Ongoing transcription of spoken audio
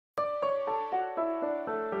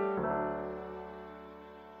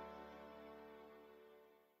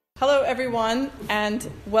Hello, everyone, and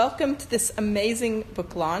welcome to this amazing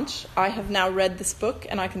book launch. I have now read this book,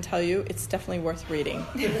 and I can tell you it's definitely worth reading.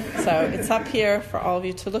 So it's up here for all of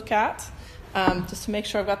you to look at. Just to make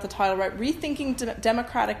sure I've got the title right, Rethinking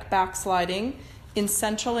Democratic Backsliding in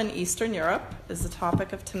Central and Eastern Europe is the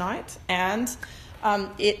topic of tonight. And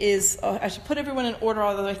it is, I should put everyone in order,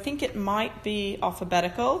 although I think it might be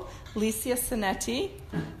alphabetical. Licia Sinetti,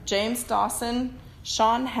 James Dawson,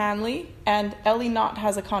 Sean Hanley, and Ellie Knott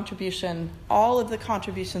has a contribution. All of the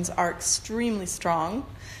contributions are extremely strong,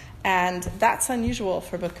 and that's unusual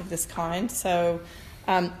for a book of this kind. So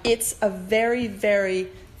it's a very, very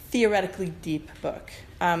theoretically deep book.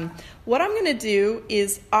 What I'm going to do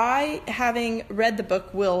is having read the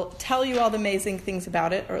book, will tell you all the amazing things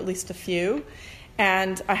about it, or at least a few,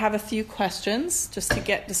 and I have a few questions just to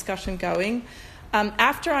get discussion going.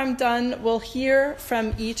 After I'm done, we'll hear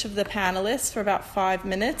from each of the panelists for about 5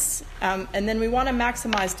 minutes, and then we want to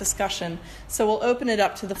maximize discussion, so we'll open it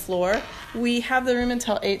up to the floor. We have the room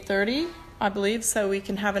until 8:30, I believe, so we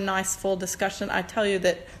can have a nice full discussion. I tell you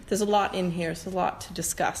that there's a lot in here, so there's a lot to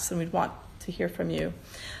discuss, and we'd want to hear from you.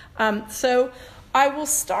 So I will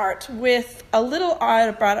start with a little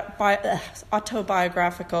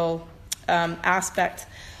autobiographical aspect.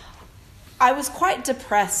 I was quite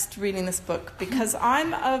depressed reading this book because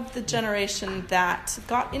I'm of the generation that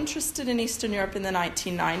got interested in Eastern Europe in the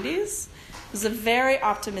 1990s. It was a very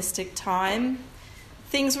optimistic time.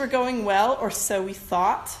 Things were going well, or so we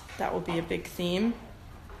thought. That will be a big theme.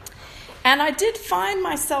 And I did find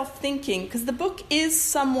myself thinking, because the book is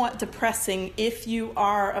somewhat depressing if you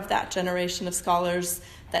are of that generation of scholars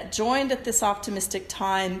that joined at this optimistic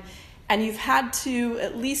time, and you've had to,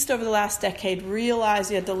 at least over the last decade, realize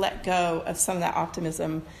you had to let go of some of that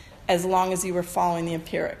optimism as long as you were following the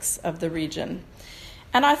empirics of the region.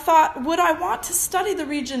 And I thought, would I want to study the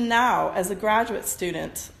region now as a graduate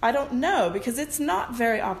student? I don't know, because it's not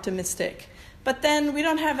very optimistic. But then we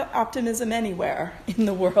don't have optimism anywhere in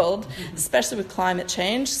the world, especially with climate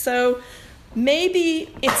change. So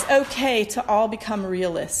maybe it's okay to all become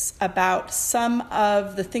realists about some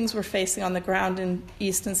of the things we're facing on the ground in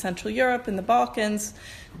East and Central Europe, in the Balkans,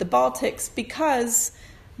 the Baltics, because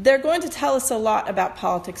they're going to tell us a lot about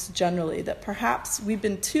politics generally, that perhaps we've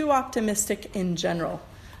been too optimistic in general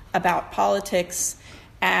about politics,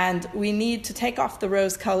 and we need to take off the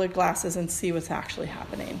rose-colored glasses and see what's actually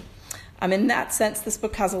happening. In that sense, this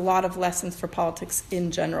book has a lot of lessons for politics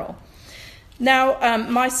in general. Now,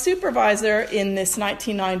 my supervisor in this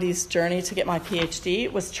 1990s journey to get my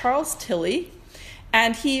PhD was Charles Tilley,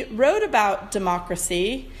 and he wrote about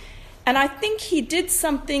democracy, and I think he did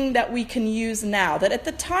something that we can use now, that at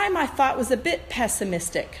the time I thought was a bit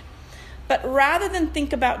pessimistic. But rather than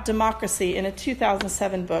think about democracy in a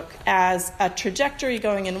 2007 book as a trajectory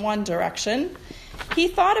going in one direction, he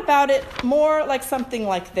thought about it more like something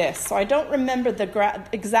like this. So I don't remember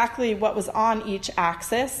exactly what was on each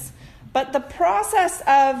axis, but the process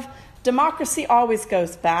of democracy always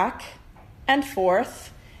goes back and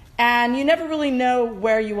forth, and you never really know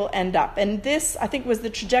where you will end up. And this, I think, was the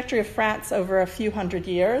trajectory of France over a few hundred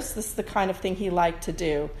years. This is the kind of thing he liked to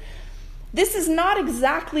do. This is not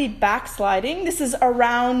exactly backsliding. This is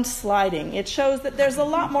around sliding. It shows that there's a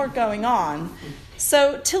lot more going on.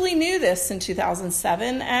 So Tilley knew this in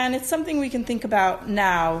 2007, and it's something we can think about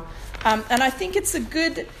now. And I think it's a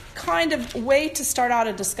good kind of way to start out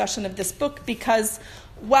a discussion of this book, because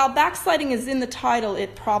while backsliding is in the title,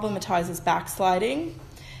 it problematizes backsliding,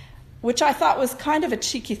 which I thought was kind of a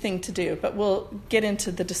cheeky thing to do, but we'll get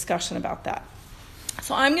into the discussion about that.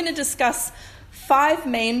 So I'm going to discuss 5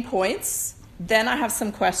 main points, then I have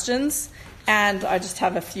some questions, and I just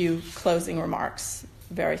have a few closing remarks,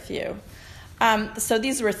 very few. So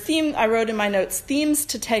these were I wrote in my notes, themes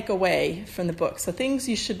to take away from the book. So things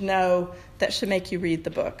you should know that should make you read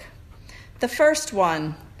the book. The first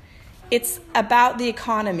one, it's about the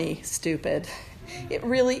economy, stupid. It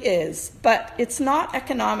really is. But it's not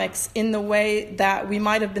economics in the way that we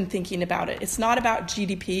might have been thinking about it. It's not about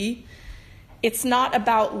GDP. It's not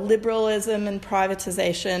about liberalism and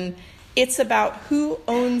privatization. It's about who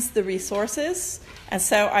owns the resources. And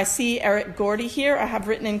so I see Eric Gordy here. I have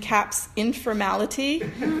written in caps, informality.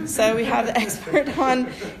 So we have the expert on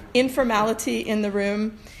informality in the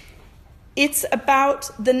room. It's about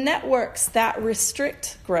the networks that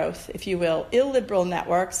restrict growth, if you will, illiberal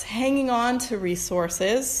networks, hanging on to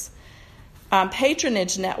resources,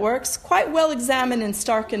 patronage networks, quite well examined in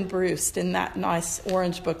Stark and Bruce in that nice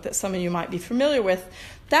orange book that some of you might be familiar with.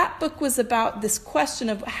 That book was about this question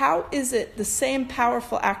of how is it the same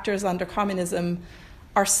powerful actors under communism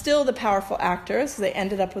are still the powerful actors. They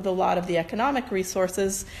ended up with a lot of the economic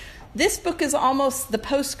resources. this book is almost the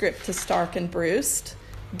postscript to Stark and Bruce.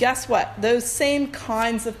 Guess what? Those same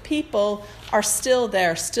kinds of people are still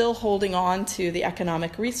there, still holding on to the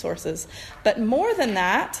economic resources. But more than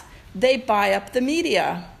that, they buy up the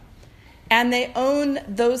media. And they own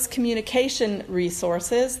those communication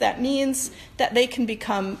resources. That means that they can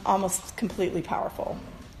become almost completely powerful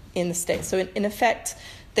in the state. So in effect,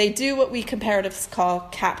 they do what we comparatives call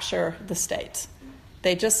capture the state.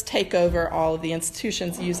 They just take over all of the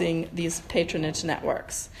institutions using these patronage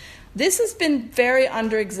networks. This has been very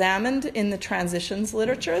under-examined in the transitions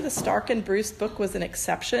literature. The Stark and Bruce book was an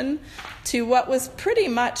exception to what was pretty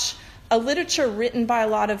much a literature written by a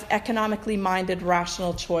lot of economically minded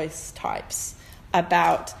rational choice types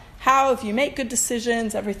about how if you make good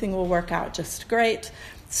decisions, everything will work out just great.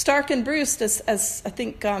 Stark and Bruce, as I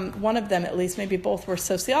think one of them at least, maybe both were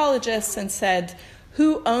sociologists, and said,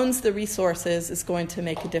 who owns the resources is going to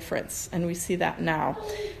make a difference. And we see that now.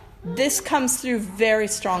 This comes through very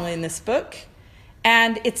strongly in this book,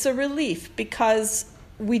 and it's a relief because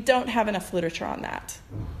we don't have enough literature on that.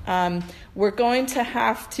 We're going to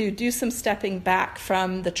have to do some stepping back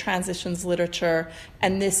from the transitions literature,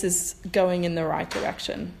 and this is going in the right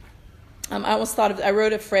direction. I almost I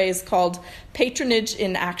wrote a phrase called patronage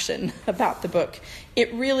in action about the book.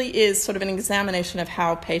 It really is sort of an examination of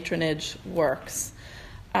how patronage works.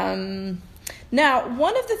 Now,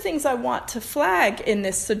 one of the things I want to flag in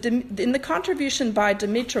this, so in the contribution by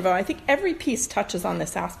Dimitrova, I think every piece touches on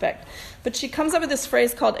this aspect, but she comes up with this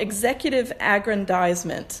phrase called executive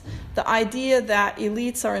aggrandizement, the idea that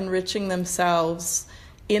elites are enriching themselves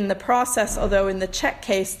in the process, although in the Czech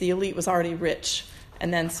case, the elite was already rich,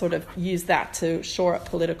 and then sort of used that to shore up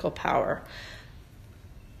political power.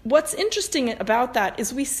 What's interesting about that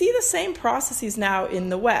is we see the same processes now in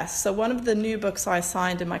the West. So one of the new books I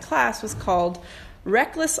assigned in my class was called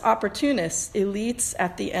Reckless Opportunists, Elites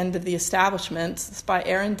at the End of the Establishment. It's by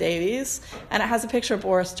Aaron Davies, and it has a picture of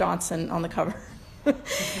Boris Johnson on the cover.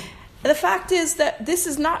 The fact is that this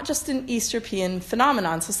is not just an East European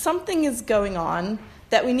phenomenon. So something is going on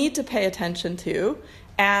that we need to pay attention to,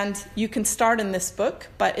 and you can start in this book,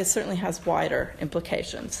 but it certainly has wider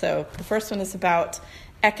implications. So the first one is about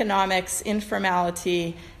economics,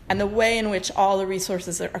 informality, and the way in which all the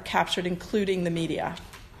resources are captured, including the media.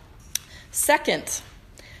 Second,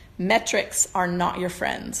 metrics are not your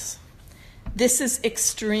friends. This is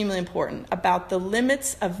extremely important about the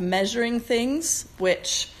limits of measuring things,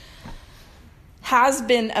 which has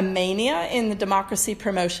been a mania in the democracy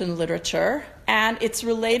promotion literature, and it's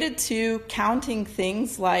related to counting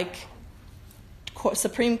things like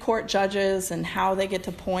Supreme Court judges and how they get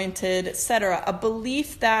appointed, etc. A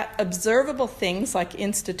belief that observable things like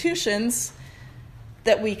institutions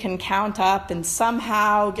that we can count up and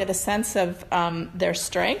somehow get a sense of their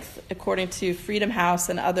strength, according to Freedom House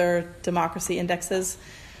and other democracy indexes,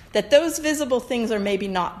 that those visible things are maybe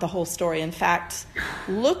not the whole story. In fact,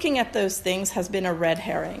 looking at those things has been a red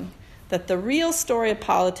herring, that the real story of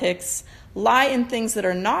politics lie in things that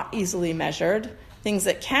are not easily measured, things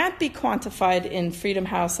that can't be quantified in Freedom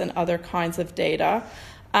House and other kinds of data.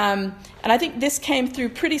 And I think this came through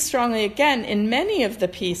pretty strongly again in many of the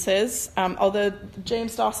pieces, although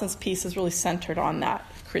James Dawson's piece is really centered on that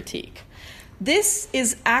critique. This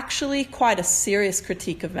is actually quite a serious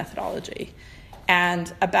critique of methodology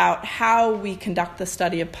and about how we conduct the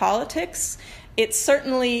study of politics. It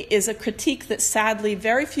certainly is a critique that sadly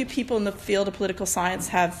very few people in the field of political science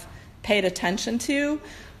have paid attention to.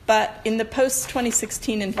 But in the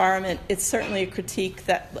post-2016 environment, it's certainly a critique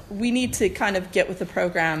that we need to kind of get with the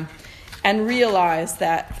program and realize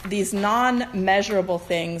that these non-measurable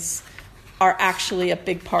things are actually a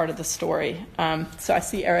big part of the story. So I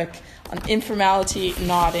see Eric on informality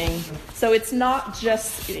nodding. So it's not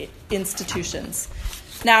just institutions.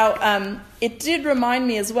 Now, it did remind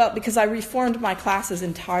me as well, because I reformed my classes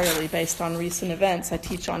entirely based on recent events. I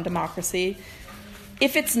teach on democracy.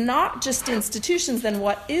 If it's not just institutions, then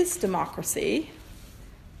what is democracy?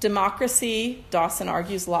 Democracy, Dawson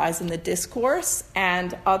argues, lies in the discourse,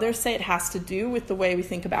 and others say it has to do with the way we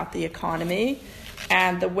think about the economy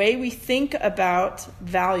and the way we think about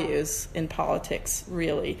values in politics,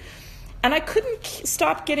 really. And I couldn't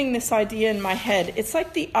stop getting this idea in my head. It's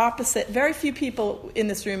like the opposite. Very few people in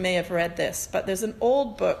this room may have read this, but there's an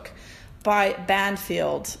old book by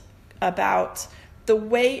Banfield about the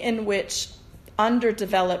way in which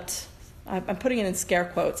underdeveloped, I'm putting it in scare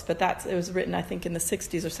quotes, but it was written, I think, in the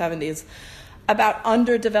 60s or 70s, about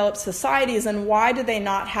underdeveloped societies and why do they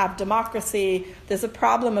not have democracy. There's a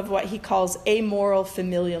problem of what he calls amoral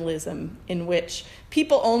familialism, in which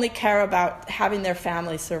people only care about having their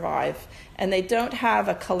family survive, and they don't have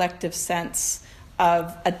a collective sense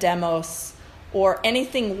of a demos or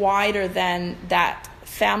anything wider than that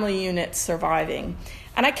family unit surviving.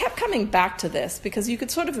 And I kept coming back to this because you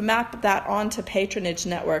could sort of map that onto patronage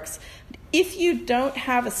networks. If you don't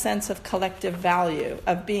have a sense of collective value,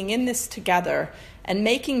 of being in this together and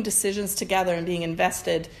making decisions together and being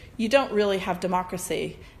invested, you don't really have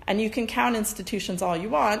democracy. And you can count institutions all you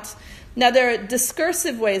want. Now, there are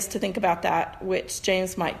discursive ways to think about that, which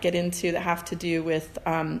James might get into, that have to do with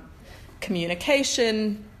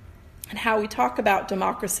communication and how we talk about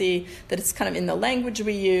democracy, that it's kind of in the language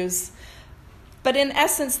we use. But in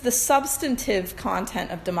essence, the substantive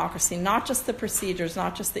content of democracy, not just the procedures,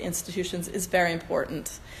 not just the institutions, is very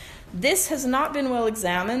important. This has not been well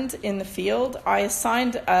examined in the field. I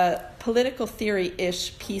assigned a political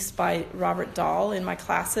theory-ish piece by Robert Dahl in my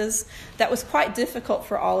classes that was quite difficult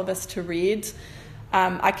for all of us to read.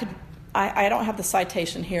 I don't have the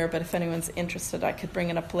citation here, but if anyone's interested, I could bring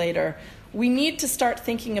it up later. We need to start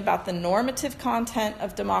thinking about the normative content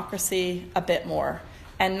of democracy a bit more,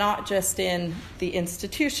 and not just in the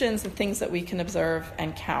institutions and things that we can observe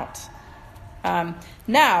and count.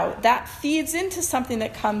 Now, that feeds into something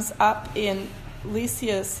that comes up in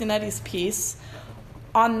Licia Sinetti's piece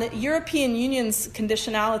on the European Union's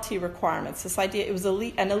conditionality requirements. This idea, it was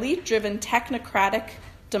an elite-driven technocratic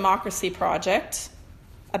democracy project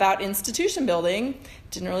about institution building.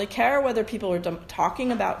 Didn't really care whether people were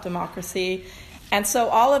talking about democracy. And so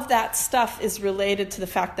all of that stuff is related to the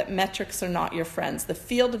fact that metrics are not your friends. The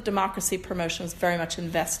field of democracy promotion is very much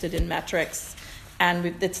invested in metrics, and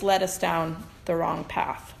it's led us down the wrong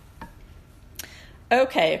path.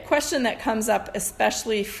 Okay, a question that comes up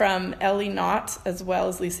especially from Ellie Knott as well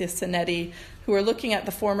as Licia Sinetti, who are looking at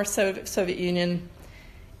the former Soviet Union.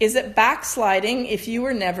 Is it backsliding if you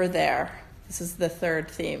were never there? This is the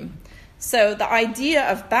third theme. So the idea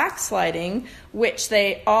of backsliding, which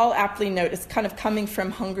they all aptly note is kind of coming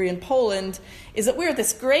from Hungary and Poland, is that we're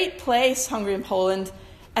this great place, Hungary and Poland,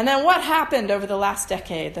 and then what happened over the last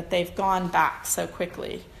decade that they've gone back so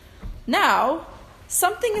quickly? Now,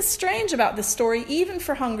 something is strange about this story, even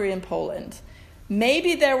for Hungary and Poland.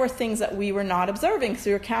 Maybe there were things that we were not observing because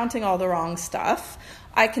we were counting all the wrong stuff.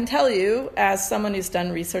 I can tell you, as someone who's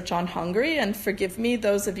done research on Hungary, and forgive me,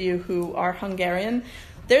 those of you who are Hungarian,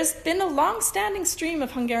 there's been a long-standing stream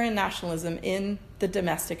of Hungarian nationalism in the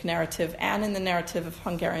domestic narrative and in the narrative of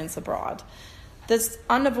Hungarians abroad. That's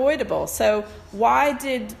unavoidable. So why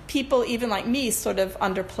did people, even like me, sort of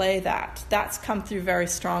underplay that? That's come through very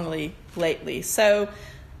strongly lately. So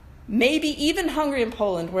maybe even Hungary and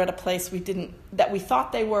Poland were at a place that we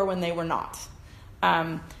thought they were when they were not.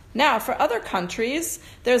 Now, for other countries,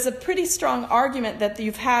 there's a pretty strong argument that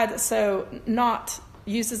you've had, Knott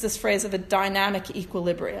uses this phrase of a dynamic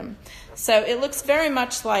equilibrium. So it looks very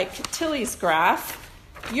much like Tilley's graph.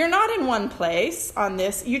 You're not in one place on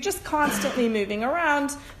this. You're just constantly moving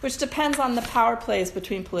around, which depends on the power plays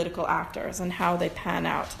between political actors and how they pan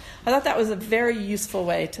out. I thought that was a very useful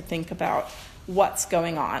way to think about what's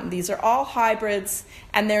going on. These are all hybrids,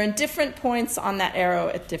 and they're in different points on that arrow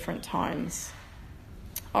at different times.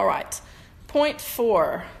 All right, point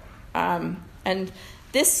 4. And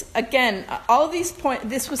this, again, all of these points,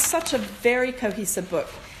 this was such a very cohesive book.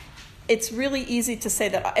 It's really easy to say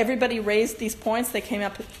that everybody raised these points. They came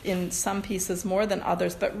up in some pieces more than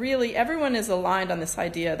others, but really everyone is aligned on this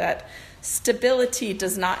idea that stability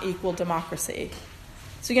does not equal democracy.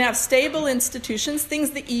 So you can have stable institutions,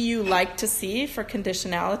 things the EU like to see for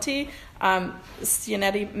conditionality.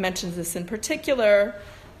 Sinetti mentions this in particular,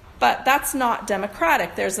 but that's not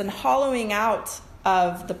democratic. There's a hollowing out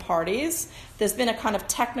of the parties. There's been a kind of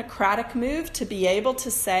technocratic move to be able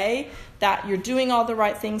to say that you're doing all the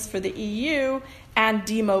right things for the EU and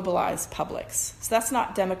demobilize publics. So that's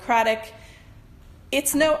not democratic.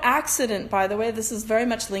 It's no accident, by the way, this is very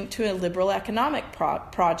much linked to a liberal economic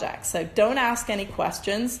project. So don't ask any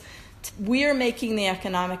questions. We're making the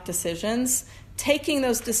economic decisions, taking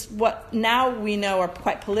those, what now we know are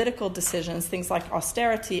quite political decisions, things like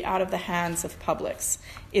austerity, out of the hands of publics,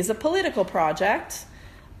 is a political project.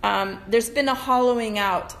 There's been a hollowing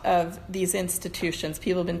out of these institutions.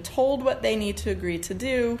 People have been told what they need to agree to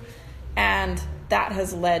do, and that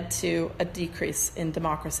has led to a decrease in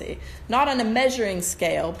democracy. Not on a measuring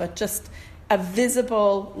scale, but just a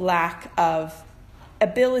visible lack of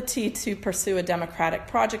ability to pursue a democratic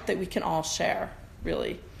project that we can all share,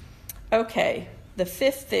 really. Okay, the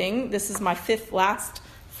fifth thing, this is my fifth last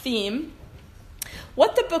theme.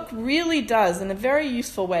 What the book really does in a very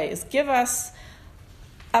useful way is give us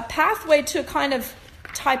a pathway to a kind of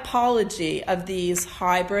typology of these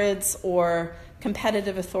hybrids or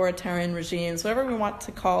competitive authoritarian regimes, whatever we want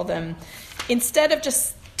to call them, instead of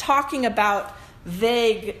just talking about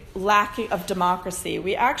vague lacking of democracy.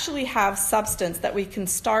 We actually have substance that we can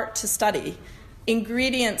start to study,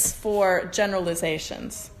 ingredients for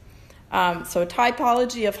generalizations. So a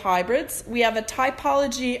typology of hybrids. We have a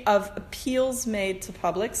typology of appeals made to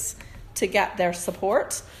publics to get their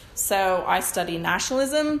support. So I study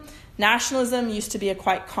nationalism. Nationalism used to be a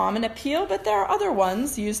quite common appeal, but there are other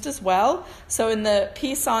ones used as well. So in the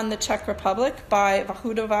piece on the Czech Republic by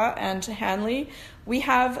Vachudova and Hanley, we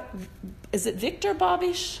have, is it Viktor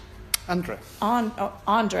Babiš? Andrei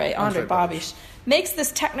Babiš makes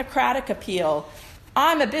this technocratic appeal.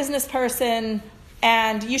 I'm a business person,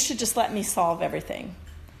 and you should just let me solve everything.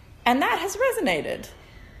 And that has resonated.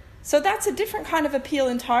 So that's a different kind of appeal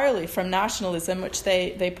entirely from nationalism, which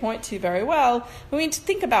they point to very well. We need to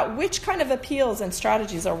think about which kind of appeals and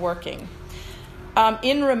strategies are working.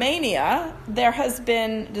 In Romania, there has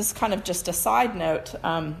been, this kind of just a side note,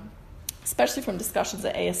 especially from discussions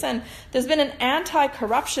at ASN, there's been an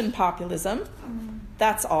anti-corruption populism.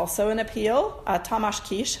 That's also an appeal. Tamás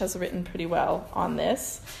Kis has written pretty well on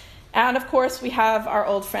this. And of course, we have our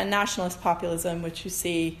old friend nationalist populism, which you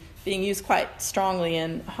see being used quite strongly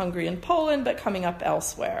in Hungary and Poland, but coming up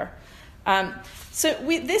elsewhere.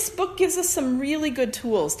 This book gives us some really good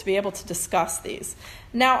tools to be able to discuss these.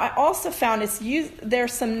 Now, I also found there are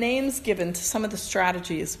some names given to some of the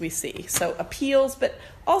strategies we see. So appeals, but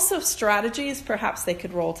also strategies. Perhaps they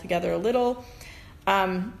could roll together a little.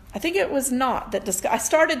 I think it was not that I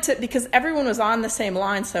started to, because everyone was on the same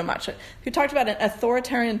line so much. We talked about an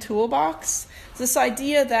authoritarian toolbox. This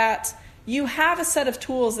idea that you have a set of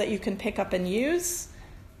tools that you can pick up and use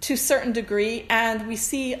to a certain degree, and we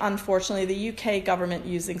see, unfortunately, the UK government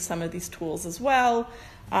using some of these tools as well,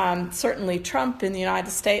 certainly Trump in the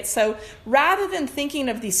United States. So rather than thinking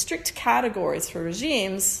of these strict categories for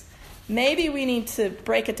regimes, maybe we need to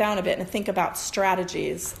break it down a bit and think about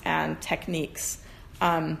strategies and techniques.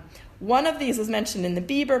 One of these was mentioned in the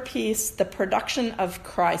Bieber piece, the production of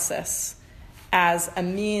crisis as a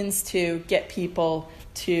means to get people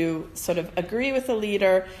to sort of agree with the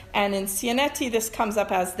leader. And in Cianetti, this comes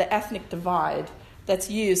up as the ethnic divide that's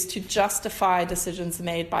used to justify decisions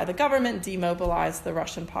made by the government, demobilize the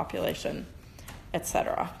Russian population,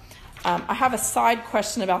 etc. I have a side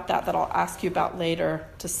question about that I'll ask you about later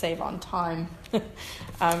to save on time,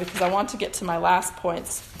 because I want to get to my last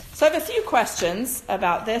points. So I have a few questions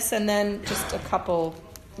about this, and then just a couple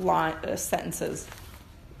sentences.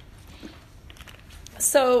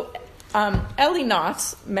 So Ellie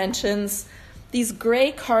Knott mentions these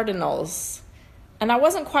gray cardinals, and I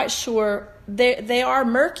wasn't quite sure. They are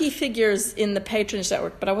murky figures in the patronage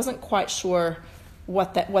network, but I wasn't quite sure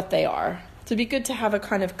what they are. So it'd be good to have a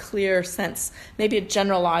kind of clear sense, maybe a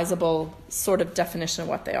generalizable sort of definition of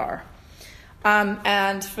what they are.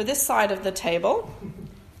 And for this side of the table,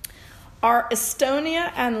 are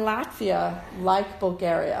Estonia and Latvia like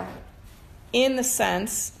Bulgaria in the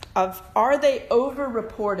sense of, are they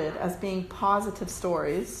over-reported as being positive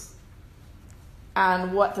stories?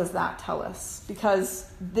 And what does that tell us? Because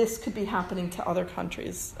this could be happening to other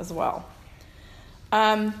countries as well.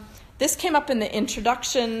 This came up in the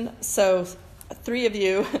introduction, so three of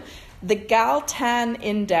you, the Galtan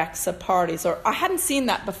Index of parties, or I hadn't seen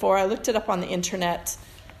that before. I looked it up on the internet.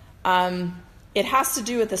 It has to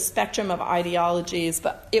do with the spectrum of ideologies,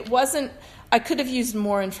 but it wasn't, I could have used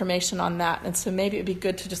more information on that, and so maybe it would be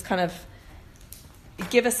good to just kind of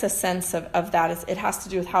give us a sense of that. It has to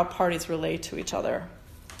do with how parties relate to each other.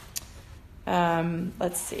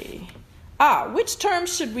 Let's see. Which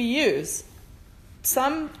terms should we use?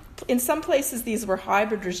 In some places these were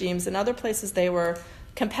hybrid regimes, in other places they were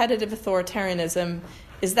competitive authoritarianism.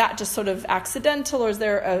 Is that just sort of accidental, or is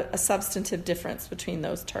there a substantive difference between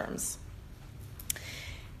those terms?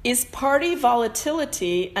 Is party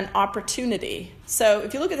volatility an opportunity? So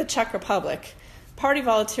if you look at the Czech Republic, party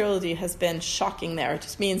volatility has been shocking there. It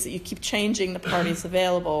just means that you keep changing the parties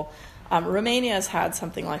available. Romania has had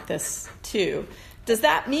something like this too. Does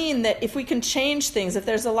that mean that if we can change things, if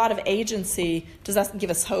there's a lot of agency, does that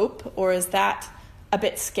give us hope? Or is that a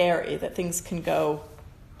bit scary that things can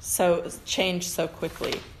change so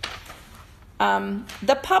quickly?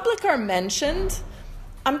 The public are mentioned.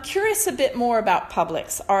 I'm curious a bit more about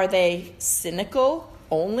publics. Are they cynical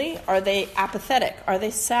only? Are they apathetic? Are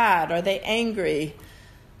they sad? Are they angry?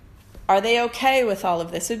 Are they okay with all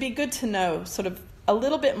of this? It would be good to know sort of a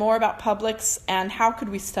little bit more about publics, and how could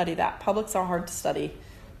we study that? Publics are hard to study.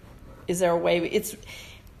 Is there a way?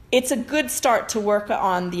 It's a good start to work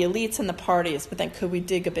on the elites and the parties, but then could we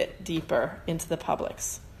dig a bit deeper into the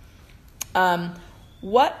publics?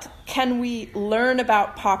 What can we learn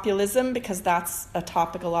about populism? Because that's a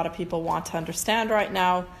topic a lot of people want to understand right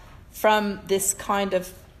now. from this kind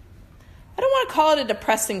of, I don't want to call it a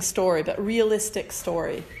depressing story, but realistic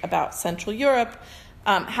story about Central Europe.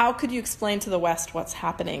 How could you explain to the West what's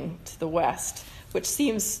happening to the West, which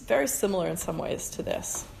seems very similar in some ways to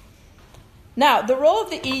this? Now, the role of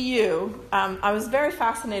the EU, I was very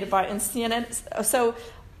fascinated by in CNN. So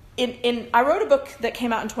I wrote a book that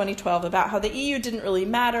came out in 2012 about how the EU didn't really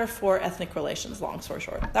matter for ethnic relations, long story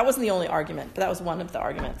short. That wasn't the only argument, but that was one of the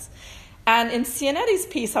arguments. And in Cianetti's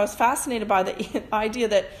piece, I was fascinated by the idea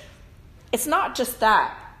that it's not just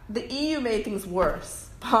that. The EU made things worse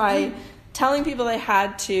by telling people they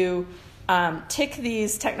had to tick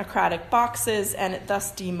these technocratic boxes and it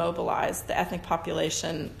thus demobilize the ethnic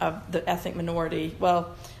population of the ethnic minority.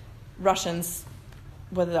 Well, Russians,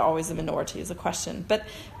 whether they're always a minority is a question. But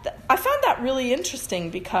I found that really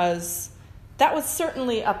interesting because that would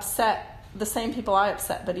certainly upset the same people I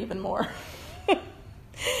upset, but even more.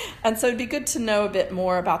 And so it'd be good to know a bit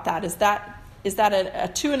more about that. Is that a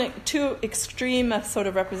too extreme a sort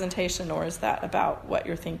of representation, or is that about what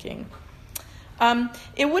you're thinking?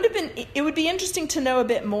 It would be interesting to know a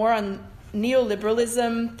bit more on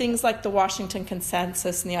neoliberalism, things like the Washington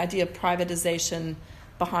Consensus and the idea of privatization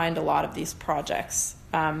behind a lot of these projects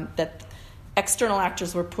that external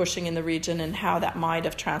actors were pushing in the region and how that might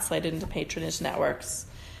have translated into patronage networks.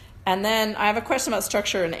 And then I have a question about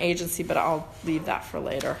structure and agency, but I'll leave that for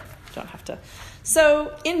later. Don't have to.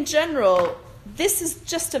 So in general, this is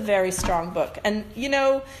just a very strong book. And, you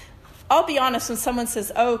know, I'll be honest, when someone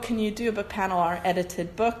says, oh, can you do a book panel on an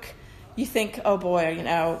edited book? You think, oh boy, you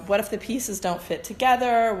know, what if the pieces don't fit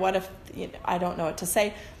together? What if, you know, I don't know what to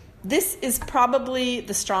say? This is probably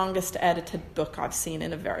the strongest edited book I've seen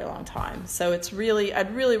in a very long time. So it's really,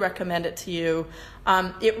 I'd really recommend it to you.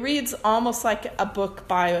 It reads almost like a book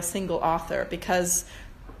by a single author because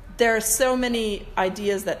there are so many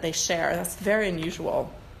ideas that they share. That's very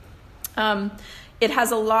unusual. It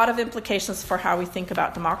has a lot of implications for how we think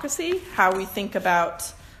about democracy, how we think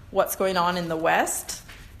about what's going on in the West,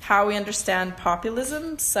 how we understand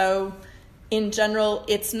populism. So in general,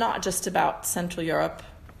 it's not just about Central Europe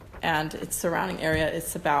and its surrounding area.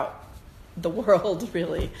 It's about the world,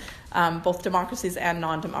 really, both democracies and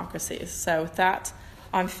non-democracies. So with that,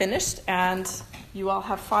 I'm finished, and you all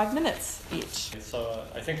have 5 minutes each. So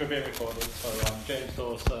I think we're being recorded. So I'm James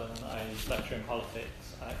Dawson. I lecture in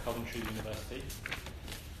politics at Coventry University.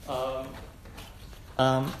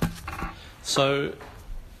 So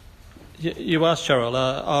you asked, Cheryl,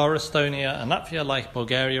 are Estonia and Latvia like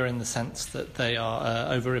Bulgaria in the sense that they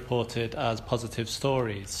are overreported as positive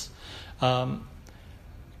stories?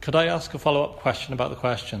 Could I ask a follow-up question about the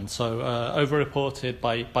question? So overreported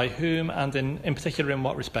by whom, and in particular in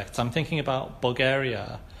what respects? I'm thinking about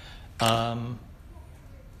Bulgaria.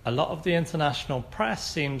 A lot of the international press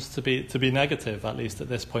seems to be negative, at least at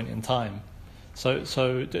this point in time.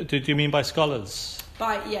 So do you mean by scholars?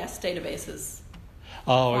 Yes, databases.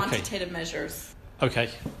 Oh, okay. Quantitative measures. Okay,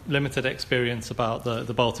 limited experience about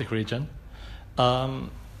the Baltic region.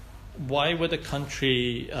 Why would a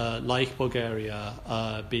country like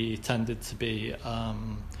Bulgaria be tended to be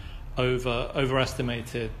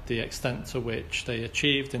overestimated the extent to which they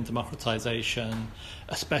achieved in democratisation,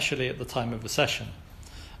 especially at the time of recession?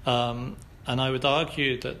 And I would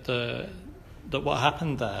argue that what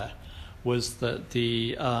happened there was that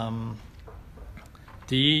the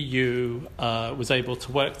EU was able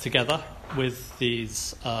to work together with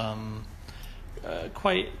these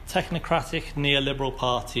quite technocratic neoliberal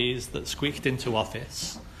parties that squeaked into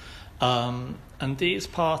office. And these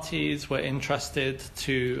parties were interested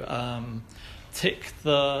to tick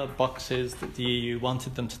the boxes that the EU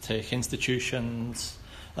wanted them to tick, institutions,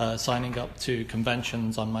 signing up to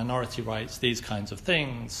conventions on minority rights, these kinds of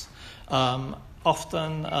things.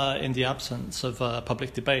 Often in the absence of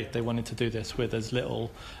public debate, they wanted to do this with as little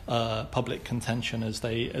public contention as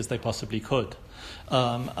they possibly could.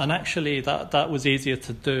 And actually that was easier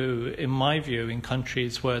to do, in my view, in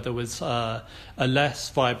countries where there was a less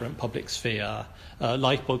vibrant public sphere,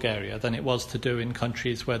 like Bulgaria, than it was to do in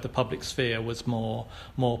countries where the public sphere was more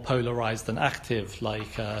polarized and active,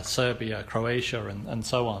 like Serbia, Croatia, and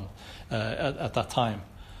so on, at that time.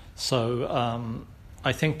 So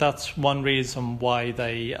I think that's one reason why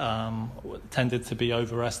they tended to be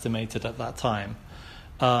overestimated at that time.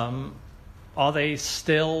 Are they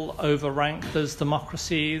still overranked as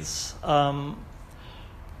democracies?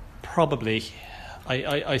 Probably,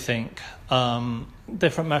 I think.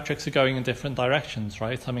 Different metrics are going in different directions,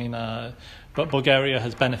 right? I mean, but Bulgaria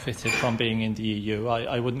has benefited from being in the EU.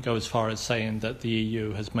 I wouldn't go as far as saying that the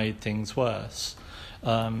EU has made things worse.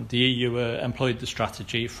 The EU employed the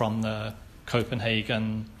strategy from the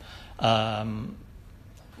Copenhagen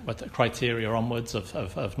criteria onwards of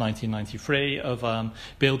 1993 of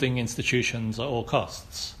building institutions at all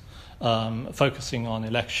costs, focusing on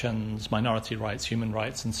elections, minority rights, human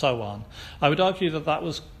rights, and so on. I would argue that that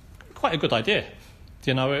was quite a good idea.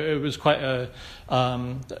 You know, it was quite a...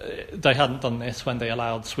 they hadn't done this when they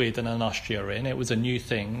allowed Sweden and Austria in. It was a new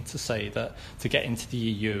thing to say that to get into the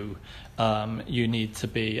EU, you need to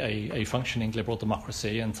be a functioning liberal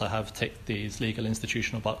democracy and to have ticked these legal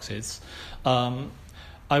institutional boxes.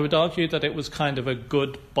 I would argue that it was kind of a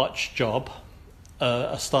good botched job,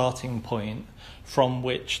 a starting point from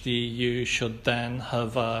which the EU should then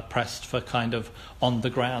have pressed for kind of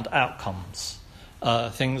on-the-ground outcomes.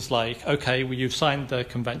 Things like, okay, well, you've signed the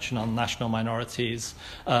Convention on National Minorities,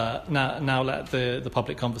 now let the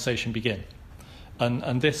public conversation begin.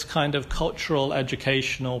 And this kind of cultural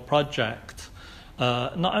educational project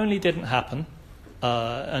not only didn't happen,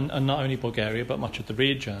 and not only Bulgaria, but much of the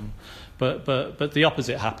region, but the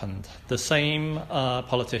opposite happened. The same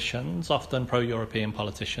politicians, often pro-European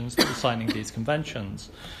politicians that were signing these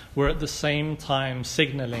conventions, were at the same time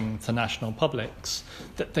signalling to national publics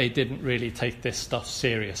that they didn't really take this stuff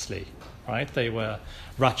seriously, right? They were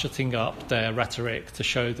ratcheting up their rhetoric to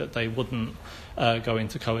show that they wouldn't go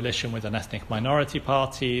into coalition with an ethnic minority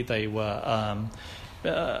party. They were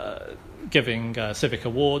giving civic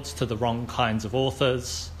awards to the wrong kinds of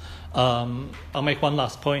authors. I'll make one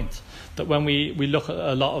last point, that when we look at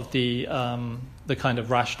a lot of the kind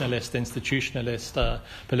of rationalist, institutionalist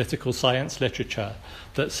political science literature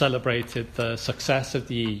that celebrated the success of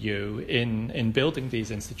the EU in building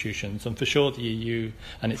these institutions, and for sure the EU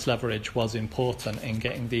and its leverage was important in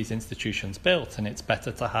getting these institutions built, and it's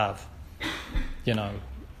better to have, you know,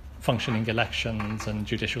 functioning elections and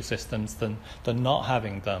judicial systems than not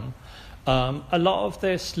having them. A lot of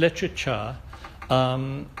this literature,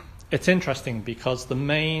 it's interesting because the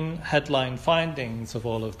main headline findings of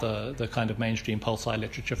all of the kind of mainstream pulsar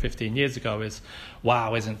literature 15 years ago is,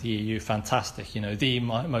 wow, isn't the EU fantastic? You know, the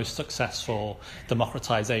most successful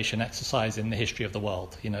democratization exercise in the history of the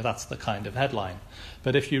world. You know, that's the kind of headline.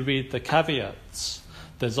 But if you read the caveats,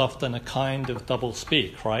 there's often a kind of double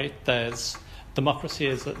speak, right? There's democracy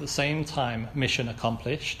is at the same time mission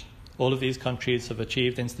accomplished. All of these countries have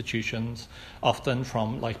achieved institutions, often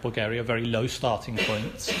from, like Bulgaria, very low starting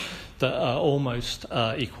points that are almost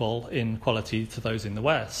equal in quality to those in the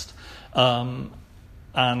West. And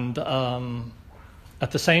at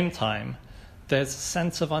the same time, there's a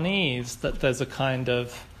sense of unease that there's a kind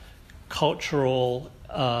of cultural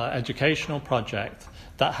educational project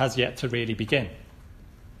that has yet to really begin.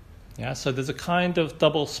 Yeah, so there's a kind of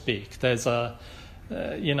double speak. There's a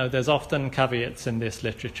there's often caveats in this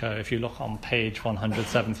literature. If you look on page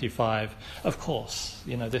 175, of course,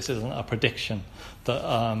 this isn't a prediction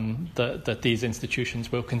that these institutions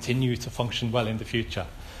will continue to function well in the future,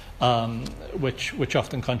 which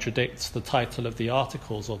often contradicts the title of the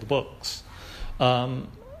articles or the books. And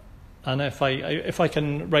if I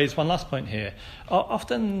can raise one last point here,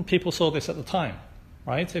 often people saw this at the time.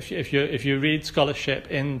 Right? If you read scholarship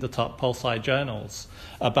in the top pol-sci journals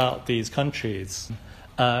about these countries,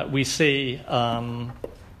 we see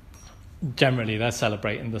generally they're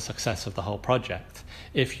celebrating the success of the whole project.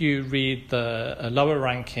 If you read the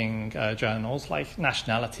lower-ranking journals like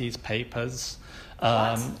Nationalities papers,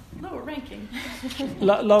 lower ranking,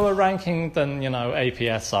 lower ranking than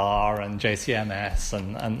APSR and JCMS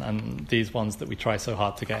and these ones that we try so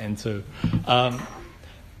hard to get into.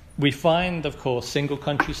 We find, of course, single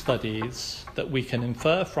country studies that we can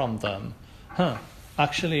infer from them,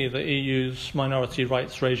 actually the EU's minority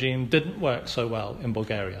rights regime didn't work so well in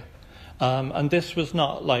Bulgaria. And this was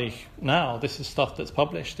not like now, this is stuff that's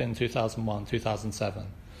published in 2001, 2007.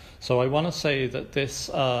 So I want to say that this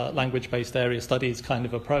language-based area studies kind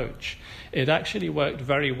of approach, it actually worked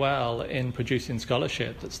very well in producing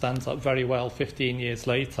scholarship that stands up very well 15 years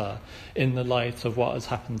later in the light of what has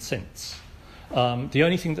happened since. The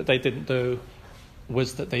only thing that they didn't do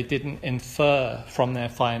was that they didn't infer from their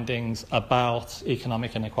findings about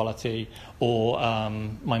economic inequality or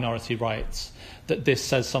minority rights that this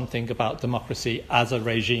says something about democracy as a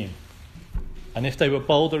regime. And if they were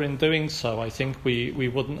bolder in doing so, I think we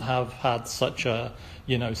wouldn't have had such a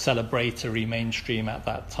celebratory mainstream at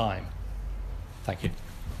that time. Thank you.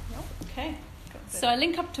 Okay. So I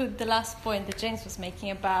link up to the last point that James was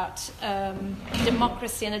making about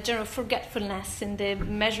democracy and a general forgetfulness in the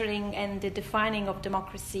measuring and the defining of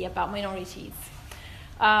democracy about minorities.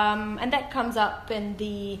 And that comes up in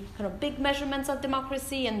the kind of big measurements of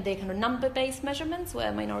democracy and the kind of number-based measurements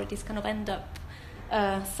where minorities kind of end up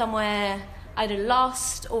somewhere either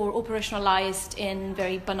lost or operationalized in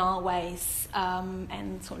very banal ways,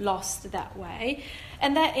 and sort of lost that way.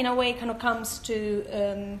 And that, in a way, kind of comes to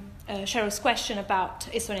Cheryl's question about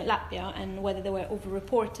Estonia and Latvia and whether they were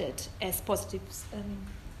overreported as positive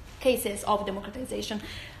cases of democratization.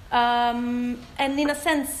 And in a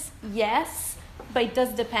sense, yes, but it does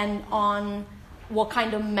depend on what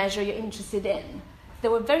kind of measure you're interested in. They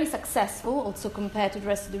were very successful, also compared to the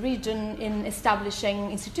rest of the region, in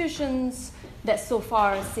establishing institutions that so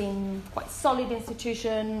far seem quite solid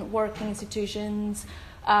institutions, working institutions.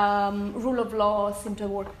 Rule of law seem to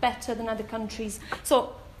have worked better than other countries.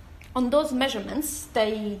 So on those measurements,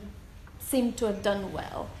 they seem to have done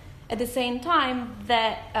well. At the same time,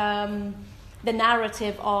 that the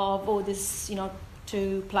narrative of, this,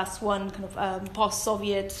 2+1 kind of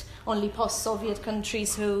post-Soviet, only post-Soviet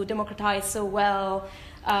countries who democratize so well,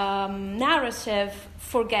 narrative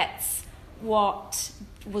forgets what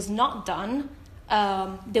was not done,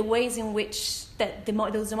 the ways in which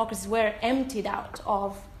those democracies were emptied out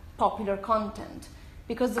of popular content.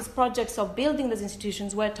 Because those projects of building those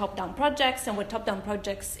institutions were top-down projects, and were top-down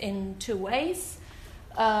projects in two ways.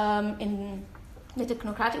 In the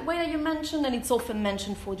technocratic way that you mentioned, and it's often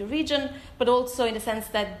mentioned for the region, but also in the sense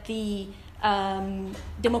that the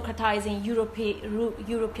democratizing,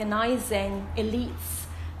 Europeanizing elites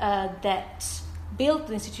that built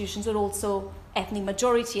the institutions were also ethnic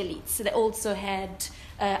majority elites. So they also had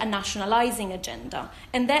a nationalizing agenda.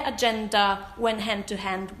 And that agenda went hand to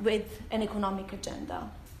hand with an economic agenda.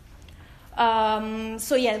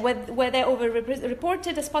 Were they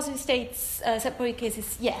over-reported as positive states, separate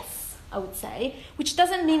cases? Yes, I would say, which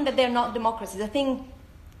doesn't mean that they're not democracies. I think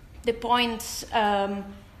the point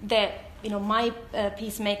that my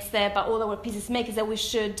piece makes there, but all our pieces make, is that we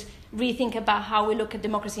should rethink about how we look at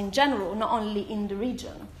democracy in general, not only in the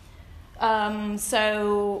region.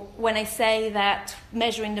 So when I say that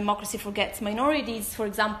measuring democracy forgets minorities, for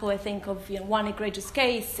example, I think of one egregious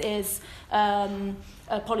case is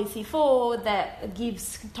Policy 4 that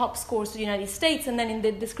gives top scores to the United States, and then in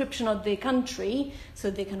the description of the country,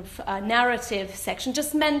 so the kind of narrative section,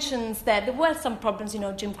 just mentions that there were some problems,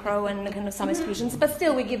 Jim Crow and kind of some exclusions, but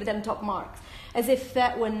still we give them top marks, as if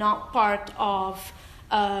that were not part of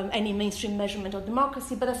any mainstream measurement of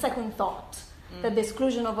democracy, but a second thought. That the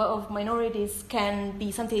exclusion of minorities can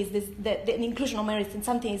be something, the inclusion of minorities in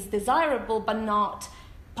something is desirable, but not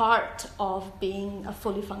part of being a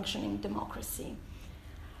fully functioning democracy.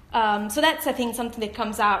 So that's, I think, something that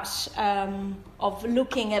comes out of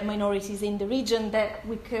looking at minorities in the region that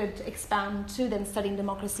we could expand to then studying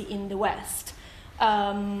democracy in the West.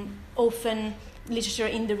 Often literature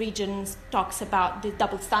in the region talks about the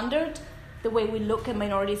double standard, the way we look at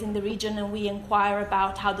minorities in the region and we inquire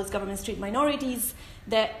about how those governments treat minorities,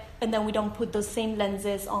 and then we don't put those same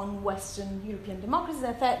lenses on Western European democracies.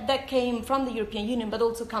 That came from the European Union, but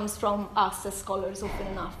also comes from us as scholars often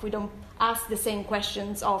enough. We don't ask the same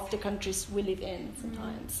questions of the countries we live in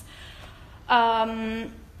sometimes.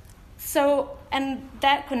 And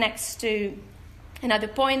that connects to another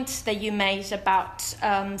point that you made about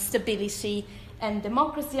stability and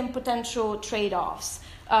democracy and potential trade-offs.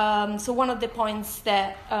 So one of the points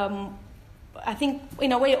that I think,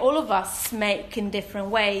 in a way, all of us make in different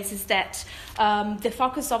ways is that the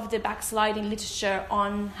focus of the backsliding literature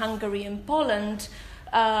on Hungary and Poland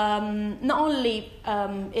not only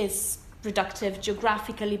is reductive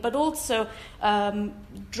geographically, but also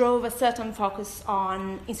drove a certain focus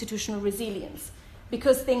on institutional resilience.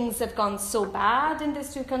 Because things have gone so bad in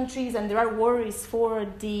these two countries and there are worries for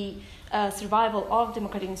the survival of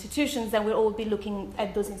democratic institutions, then we'll all be looking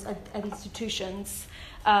at those at institutions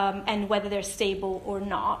and whether they're stable or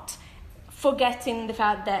not, forgetting the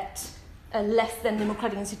fact that less than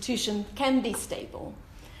democratic institutions can be stable.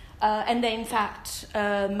 And then, in fact,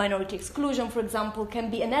 minority exclusion, for example, can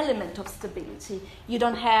be an element of stability. You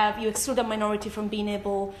exclude a minority from being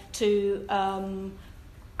able to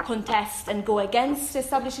contest and go against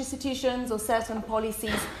established institutions or certain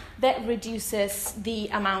policies. That reduces the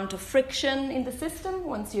amount of friction in the system.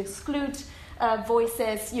 Once you exclude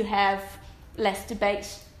voices, you have less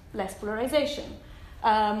debate, less polarization.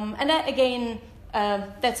 And that, again,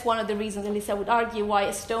 that's one of the reasons, at least I would argue, why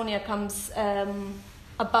Estonia comes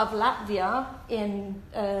above Latvia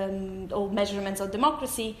in all measurements of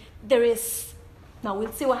democracy. Now,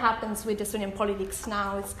 we'll see what happens with Estonian politics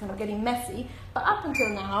now. It's kind of getting messy. But up until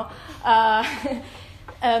now,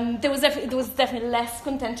 there was definitely less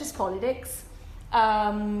contentious politics.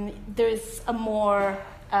 There is a more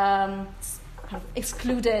kind of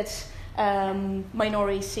excluded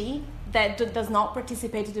minority that does not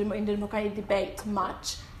participate in the democratic debate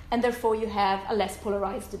much. and therefore you have a less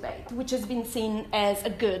polarized debate, which has been seen as a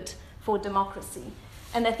good for democracy.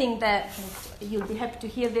 And I think that you'll be happy to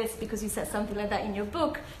hear this because you said something like that in your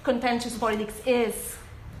book. Contentious politics is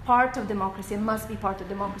part of democracy and must be part of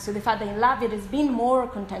democracy. The fact that in Latvia there's been more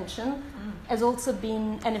contention has also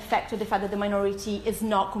been an effect of the fact that the minority is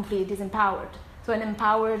not completely disempowered. So an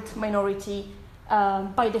empowered minority,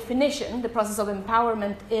 by definition, the process of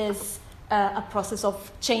empowerment is a process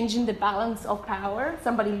of changing the balance of power.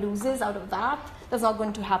 Somebody loses out of that. That's not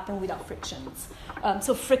going to happen without frictions.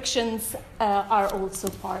 So frictions are also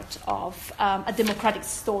part of a democratic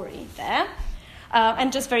story there.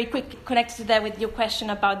 And just very quick, connected to that with your question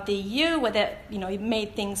about the EU, whether it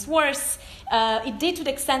made things worse. It did to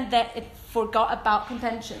the extent that it forgot about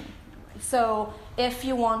contention. So if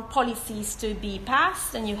you want policies to be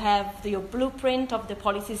passed and you have your blueprint of the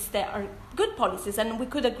policies that are good policies, and we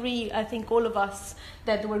could agree, I think all of us,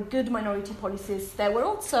 that there were good minority policies that were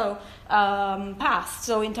also passed.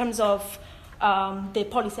 So in terms of the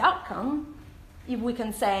policy outcome, we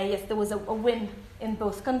can say, yes, there was a win in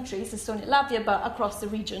both countries, Estonia and Latvia, but across the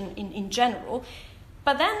region in general.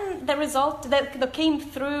 But then the result that came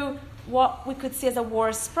through what we could see as a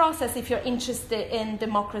worse process, if you're interested in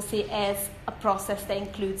democracy as a process that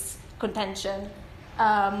includes contention.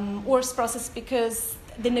 Worse process because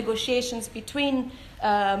the negotiations between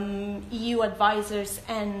EU advisors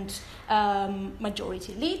and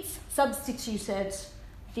majority elites substituted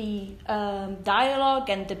the dialogue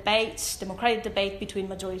and debate, democratic debate between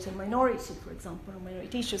majority and minority, for example, on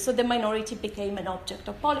minority issues. So the minority became an object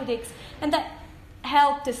of politics, and that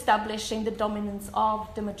helped establishing the dominance of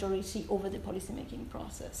the majority over the policymaking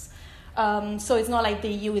process. So it's not like the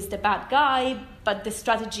EU is the bad guy, but the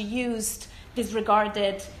strategy used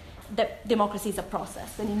disregarded that democracy is a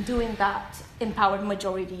process, and in doing that, empowered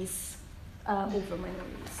majorities over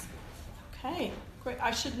minorities. Okay, great.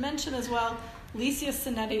 I should mention as well, Licia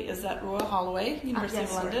Sinetti is at Royal Holloway, University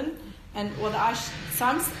of London. And what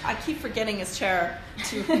I keep forgetting his chair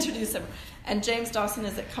to introduce him. And James Dawson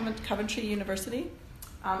is at Coventry University.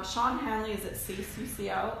 Sean Hanley is at CEAS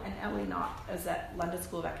UCL, and Ellie Knott is at London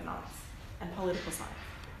School of Economics and Political Science.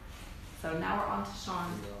 So now we're on to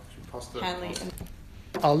Sean Hanley.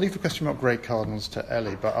 I'll leave the question about grey cardinals to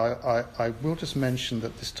Ellie, but I will just mention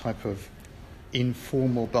that this type of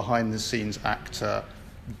informal behind-the-scenes actor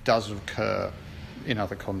does occur in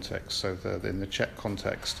other contexts. So in the Czech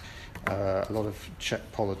context, a lot of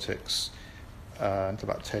Czech politics until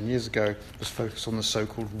about 10 years ago was focused on the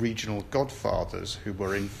so-called regional godfathers, who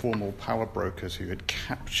were informal power brokers who had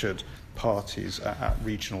captured parties at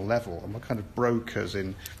regional level and were kind of brokers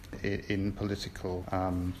in political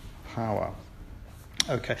power.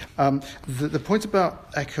 Okay. The point about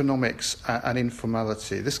economics and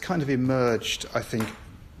informality, this kind of emerged, I think,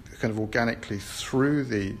 kind of organically through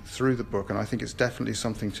the book, and I think it's definitely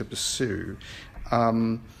something to pursue.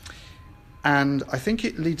 And I think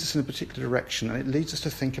it leads us in a particular direction, and it leads us to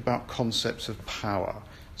think about concepts of power.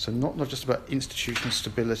 So not just about institutional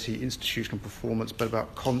stability, institutional performance, but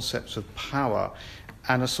about concepts of power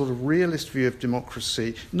and a sort of realist view of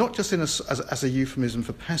democracy, not just as a euphemism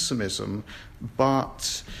for pessimism,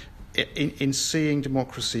 but in seeing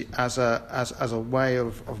democracy as a way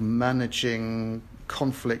of managing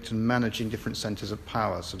conflict and managing different centres of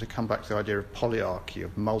power. So to come back to the idea of polyarchy,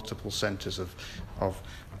 of multiple centres of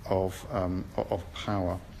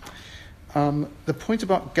power. The point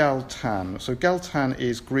about Galtan. So Galtan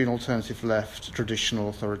is Green Alternative Left, traditional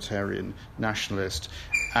authoritarian nationalist,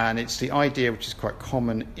 and it's the idea which is quite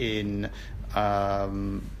common in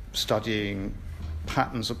studying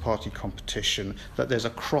patterns of party competition, that there's a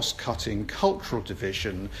cross-cutting cultural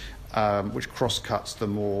division which cross-cuts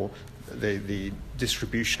the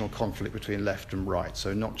distributional conflict between left and right.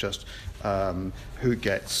 So not just who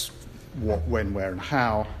gets what, when, where, and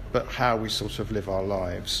how, but how we sort of live our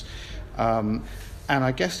lives. And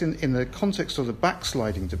I guess in the context of the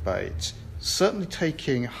backsliding debate, certainly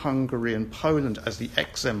taking Hungary and Poland as the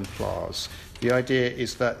exemplars, the idea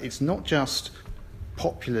is that it's not just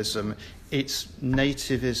populism, it's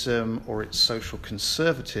nativism or it's social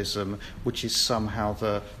conservatism which is somehow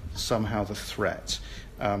the threat.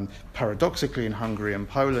 Paradoxically, in Hungary and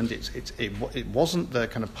Poland, it wasn't the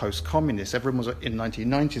kind of post-communist. Everyone was in the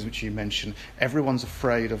 1990s, which you mentioned. Everyone's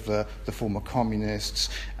afraid of the former communists,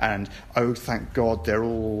 and oh, thank God, they're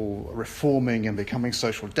all reforming and becoming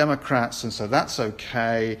social democrats, and so that's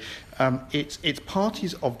okay. It's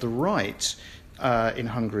parties of the right in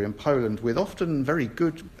Hungary and Poland with often very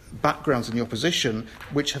good backgrounds in the opposition,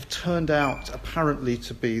 which have turned out apparently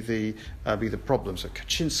to be the problem. So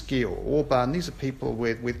Kaczynski or Orban, these are people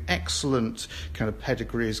with excellent kind of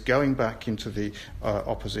pedigrees going back into the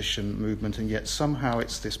opposition movement, and yet somehow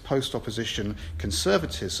it's this post-opposition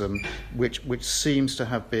conservatism which seems to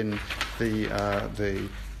have been the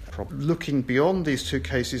problem. Looking beyond these two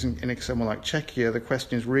cases in someone like Czechia, the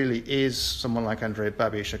question is someone like Andrej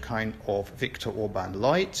Babiš a kind of Viktor Orban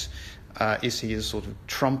light? Is he a sort of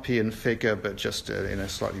Trumpian figure, but just in a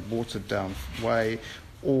slightly watered-down way?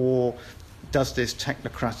 Or does this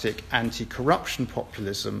technocratic anti-corruption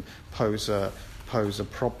populism pose a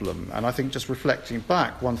problem? And I think just reflecting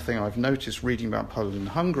back, one thing I've noticed reading about Poland and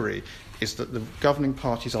Hungary is that the governing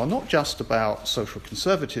parties are not just about social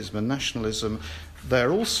conservatism and nationalism,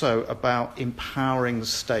 they're also about empowering the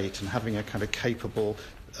state and having a kind of capable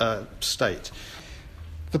state.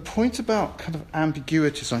 The point about kind of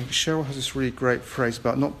ambiguities, I think Cheryl has this really great phrase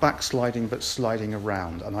about not backsliding but sliding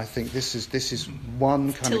around, and I think this is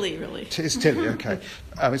one kind Tilly, of really. It's Tilly, okay.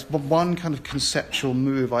 It's one kind of conceptual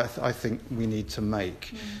move I think we need to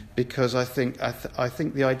make, because I think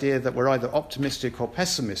the idea that we're either optimistic or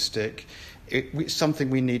pessimistic, it's something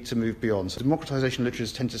we need to move beyond. So democratisation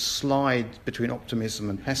literatures tend to slide between optimism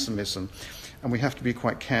and pessimism. And we have to be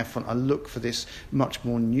quite careful and look for this much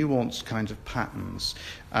more nuanced kind of patterns.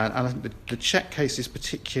 And I think the Czech case is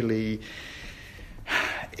particularly,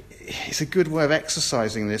 it's a good way of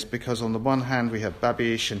exercising this, because on the one hand we have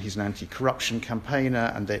Babiš, and he's an anti-corruption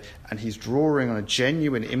campaigner, and he's drawing on a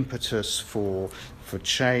genuine impetus for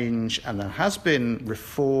change, and there has been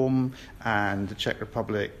reform, and the Czech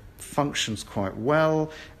Republic functions quite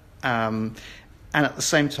well. And at the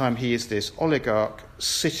same time, he is this oligarch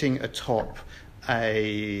sitting atop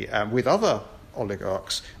with other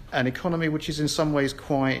oligarchs, an economy which is in some ways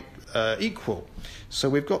quite equal. So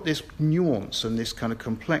we've got this nuance and this kind of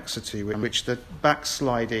complexity which the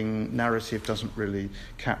backsliding narrative doesn't really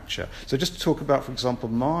capture. So just to talk about, for example,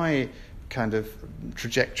 my kind of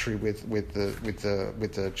trajectory with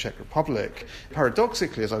the Czech Republic.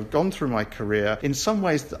 Paradoxically, as I've gone through my career, in some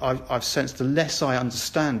ways I've sensed the less I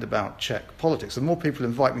understand about Czech politics. The more people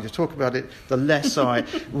invite me to talk about it, the less I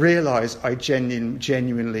realise I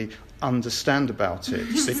genuinely understand about it.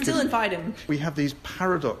 Still invite him. We have these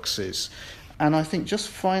paradoxes. And I think just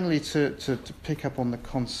finally to pick up on the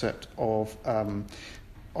concept of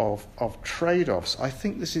trade-offs, I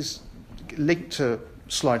think this is linked to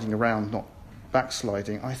sliding around, not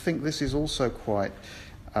backsliding. I think this is also quite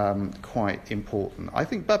important. I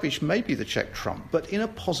think Babiš may be the Czech Trump, but in a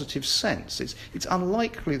positive sense. It's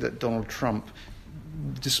unlikely that Donald Trump,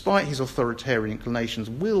 despite his authoritarian inclinations,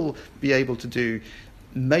 will be able to do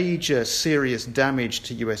major serious damage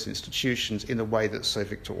to US institutions in the way that, say,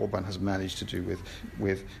 Viktor Orban has managed to do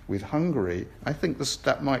with Hungary. I think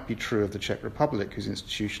that might be true of the Czech Republic, whose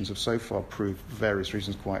institutions have so far proved, for various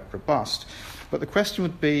reasons, quite robust. But the question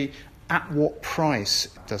would be, at what price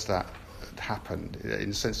does that happen? In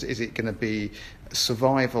the sense, is it going to be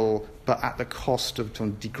survival, but at the cost of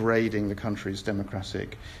degrading the country's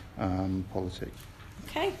democratic politics?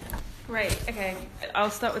 Okay. Great. Okay. I'll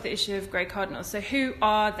start with the issue of grey cardinals. So who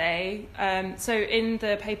are they? So in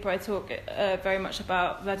the paper I talk very much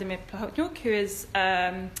about Vladimir Plahotniuc, who is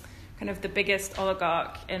kind of the biggest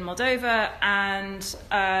oligarch in Moldova, and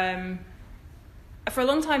for a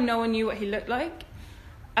long time no one knew what he looked like.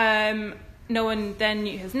 No one then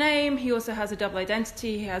knew his name. He also has a double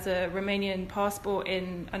identity. He has a Romanian passport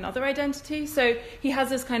in another identity. So he has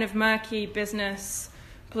this kind of murky business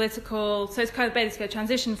political, so it's kind of basically a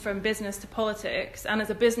transition from business to politics, and as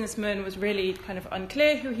a businessman was really kind of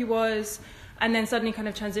unclear who he was, and then suddenly kind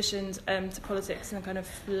of transitioned to politics in the kind of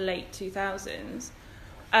late 2000s,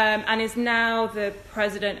 and is now the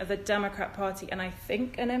president of the Democrat Party, and I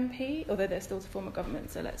think an MP, although they're still to form a government,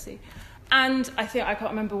 so let's see. And I think, I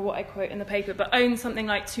can't remember what I quote in the paper, but owns something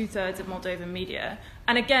like 2/3 of Moldovan media.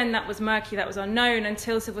 And again, that was murky, that was unknown.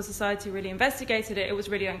 Until civil society really investigated it, it was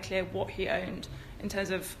really unclear what he owned in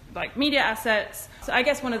terms of like media assets. So I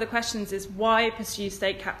guess one of the questions is, why pursue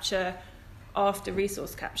state capture after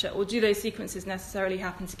resource capture? Or do those sequences necessarily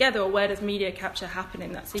happen together? Or where does media capture happen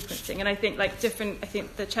in that sequencing? And I think I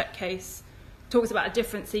think the Czech case talks about a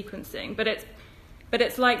different sequencing, but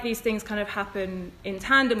it's like these things kind of happen in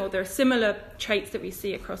tandem, or there are similar traits that we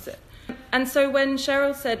see across it. And so when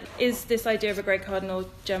Cheryl said, is this idea of a grey cardinal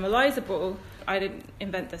generalizable? I didn't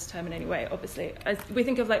invent this term in any way, obviously. As we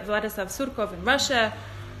think of like Vladislav Surkov in Russia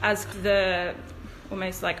as the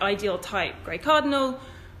almost like ideal type grey cardinal.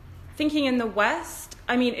 Thinking in the West,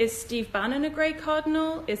 I mean, is Steve Bannon a grey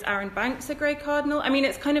cardinal? Is Aaron Banks a grey cardinal? I mean,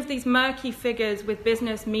 it's kind of these murky figures with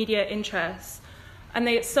business media interests. and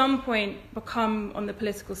they at some point become on the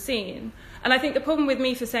political scene. And I think the problem with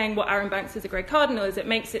me for saying what Aaron Banks is a grey cardinal is it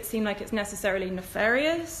makes it seem like it's necessarily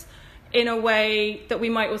nefarious in a way that we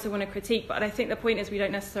might also want to critique. But I think the point is we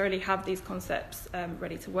don't necessarily have these concepts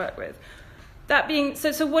ready to work with. That being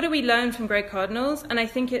so what do we learn from grey cardinals? And I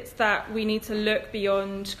think it's that we need to look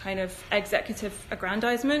beyond kind of executive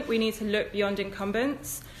aggrandizement. We need to look beyond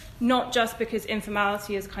incumbents, not just because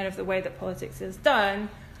informality is kind of the way that politics is done,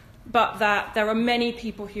 but that there are many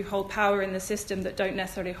people who hold power in the system that don't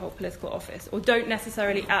necessarily hold political office, or don't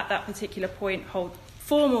necessarily at that particular point hold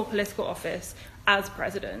formal political office as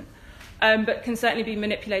president, but can certainly be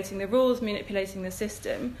manipulating the rules, manipulating the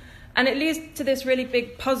system. And it leads to this really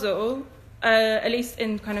big puzzle, at least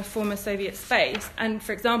in kind of former Soviet space. And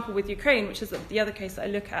for example, with Ukraine, which is the other case that I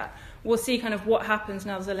look at, we'll see kind of what happens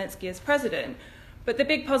now Zelensky is president. But the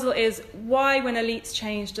big puzzle is why, when elites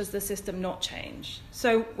change, does the system not change?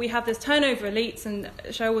 So we have this turnover elites, and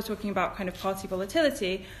Cheryl was talking about kind of party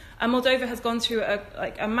volatility, and Moldova has gone through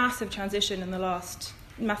a massive transition in the last,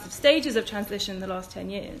 massive stages of transition in the last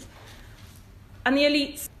 10 years. And the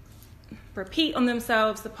elites repeat on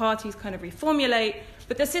themselves, the parties kind of reformulate,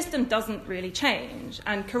 but the system doesn't really change.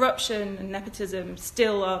 And corruption and nepotism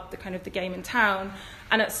still are the kind of the game in town,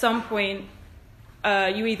 and at some point,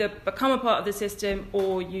 you either become a part of the system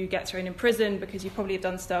or you get thrown in prison because you probably have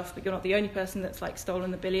done stuff, but you're not the only person that's like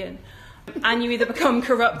stolen the billion. And you either become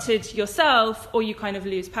corrupted yourself or you kind of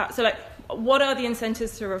lose power. So like, what are the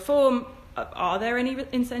incentives to reform? Are there any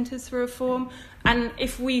incentives for reform? And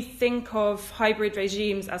if we think of hybrid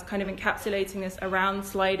regimes as kind of encapsulating this around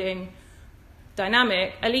sliding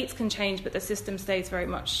dynamic, elites can change, but the system stays very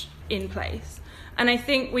much in place. And I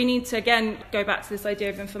think we need to, again, go back to this idea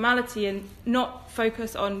of informality and not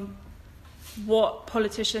focus on what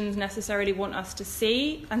politicians necessarily want us to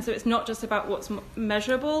see. And so it's not just about what's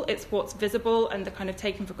measurable, it's what's visible and the kind of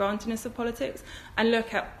taken for grantedness of politics, and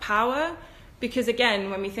look at power. Because,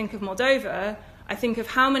 again, when we think of Moldova, I think of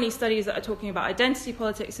how many studies that are talking about identity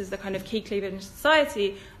politics as the kind of key cleavage in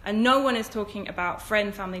society, and no one is talking about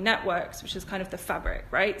friend-family networks, which is kind of the fabric,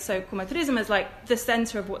 right? So communautarism is like the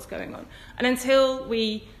center of what's going on. And until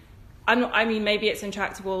we, maybe it's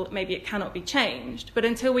intractable, maybe it cannot be changed, but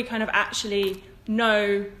until we kind of actually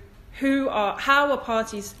know how are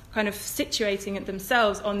parties kind of situating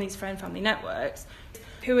themselves on these friend-family networks,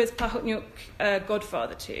 who is Plahotniuk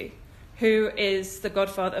godfather to? Who is the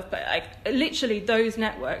godfather of, like, literally those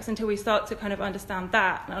networks, until we start to kind of understand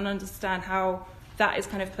that and understand how that is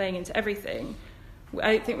kind of playing into everything,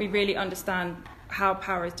 I don't think we really understand how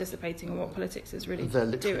power is dissipating and what politics is really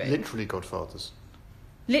doing. They're literally godfathers.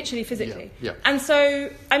 Literally, physically. Yeah. And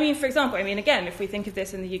so, for example, again, if we think of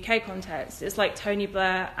this in the UK context, it's like Tony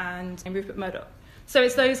Blair and Rupert Murdoch. So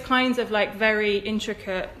it's those kinds of like very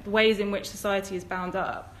intricate ways in which society is bound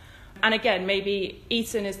up. And again, maybe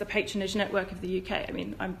Eton is the patronage network of the UK.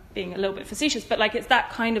 I'm being a little bit facetious, but like it's that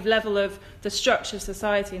kind of level of the structure of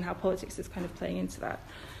society and how politics is kind of playing into that.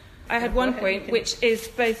 I had one point, which is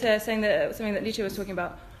both saying that something that Lucia was talking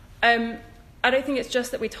about. I don't think it's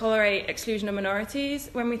just that we tolerate exclusion of minorities.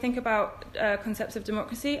 When we think about concepts of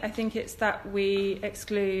democracy, I think it's that we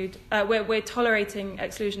exclude, we're tolerating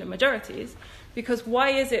exclusion of majorities. Because why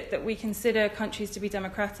is it that we consider countries to be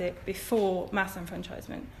democratic before mass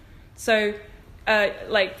enfranchisement? So,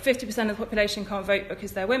 50% of the population can't vote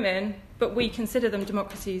because they're women, but we consider them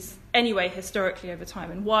democracies anyway, historically, over time.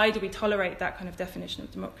 And why do we tolerate that kind of definition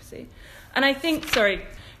of democracy? And I think,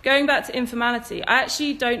 going back to informality, I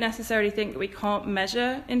actually don't necessarily think that we can't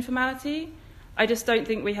measure informality. I just don't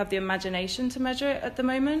think we have the imagination to measure it at the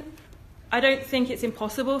moment. I don't think it's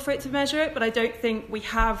impossible for it to measure it, but I don't think we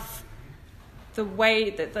have the way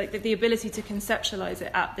that, the ability to conceptualize it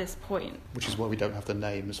at this point. Which is why we don't have the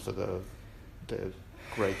names for the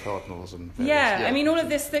grey cardinals and various, yeah. All of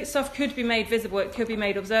this stuff could be made visible, it could be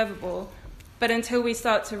made observable, but until we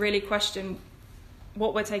start to really question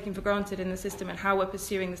what we're taking for granted in the system and how we're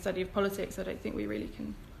pursuing the study of politics, I don't think we really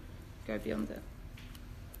can go beyond it.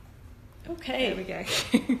 Okay. There we go.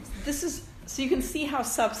 So you can see how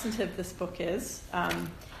substantive this book is.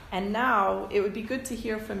 And now it would be good to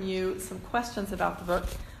hear from you some questions about the book.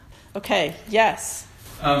 Okay, yes.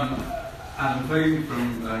 Adam Fagan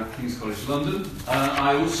from King's College London.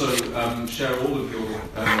 I also share all of your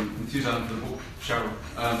enthusiasm for the book, Cheryl,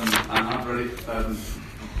 and I've read it. And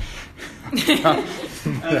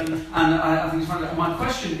I think it's fine. My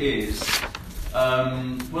question is,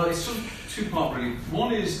 it's sort of two-part really.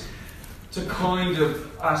 One is to kind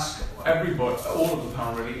of ask everybody, all of the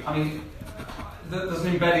panel really, there's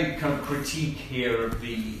an embedded kind of critique here of the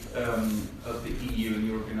EU and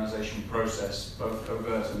Europeanisation process, both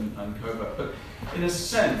overt and covert. But in a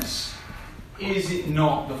sense, is it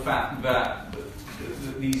not the fact that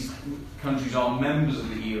these countries are members of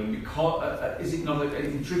the EU, and because, is it not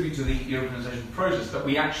a tribute to the Europeanisation process that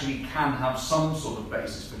we actually can have some sort of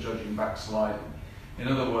basis for judging backsliding? In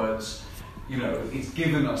other words, it's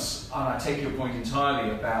given us, and I take your point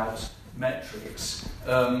entirely about metrics,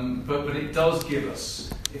 but it does give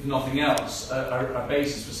us, if nothing else, a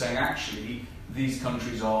basis for saying actually these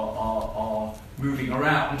countries are moving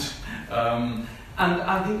around. And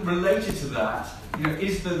I think related to that,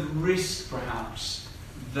 is the risk perhaps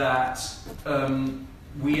that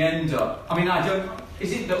we end up,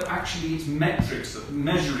 is it that actually it's metrics, that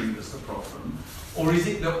measuring that's the problem, or is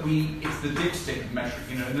it that it's the dipstick of metric,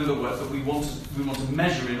 in other words, that we want to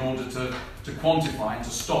measure in order to quantify and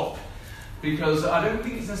to stop? Because I don't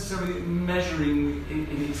think it's necessarily measuring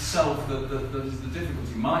in itself that is the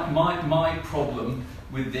difficulty. My problem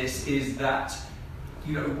with this is that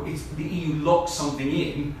it's the EU locks something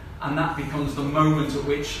in, and that becomes the moment at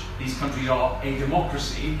which these countries are a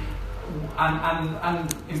democracy,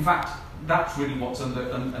 and in fact that's really what's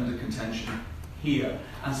under contention here.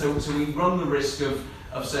 And so we run the risk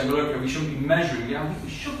of saying, well, okay, we shouldn't be measuring. Yeah, I think we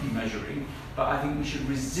should be measuring, but I think we should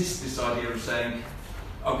resist this idea of saying,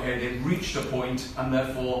 okay, they've reached a point and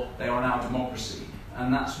therefore they are now democracy.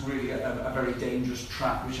 And that's really a very dangerous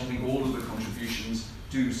trap, which I think all of the contributions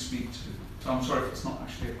do speak to. So I'm sorry if it's not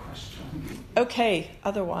actually a question. Okay,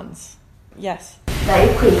 other ones. Yes.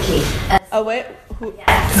 Very quickly. Oh, wait.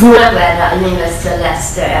 Whoever University of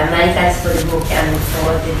Leicester, many thanks for the book and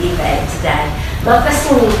for the debate today. My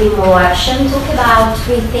question will be more, shall we talk about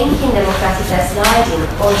rethinking democratic backsliding,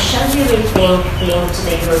 or shall we rethink linked to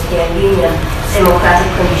the European Union democratic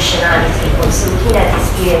conditionality, also looking at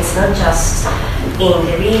experience not just in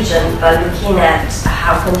the region, but looking at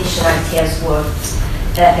how conditionality has worked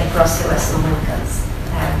across the Western Balkans?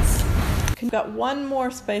 Thanks. We've got one more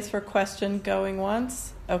space for question going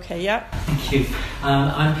once. Okay, yeah. Thank you.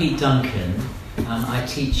 I'm Pete Duncan. I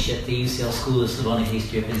teach at the UCL School of Slavonic and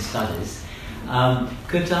East European Studies.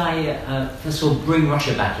 Could I, first of all, bring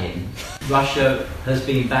Russia back in? Russia has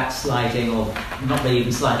been backsliding, or not really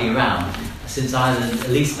even sliding around, since either at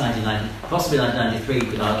least 1990, possibly 1993,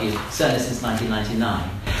 you could argue, certainly since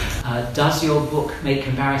 1999. Does your book make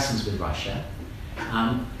comparisons with Russia?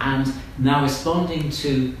 And now responding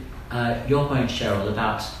to your point, Cheryl,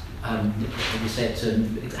 about you said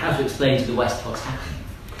how to explain to the West what's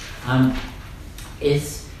happening.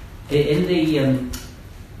 Is in the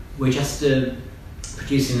we're just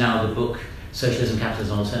producing now the book Socialism,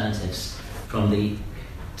 Capitalism, Alternatives from the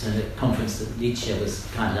conference that Nietzsche was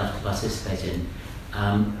kind enough to participate in,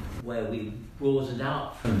 where we broadened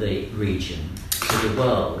out from the region to the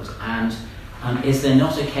world. And is there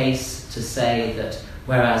not a case to say that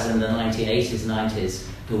whereas in the 1980s, 90s,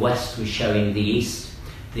 the West was showing the East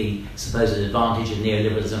the supposed advantage of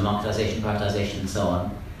neoliberalism, marketisation, privatisation, and so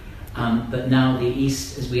on, but now the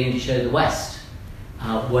East is beginning to show the West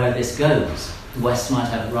where this goes. The West might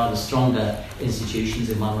have rather stronger institutions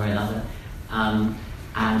in one way or another,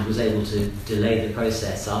 and was able to delay the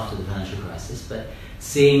process after the financial crisis, but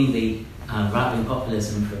seeing the right-wing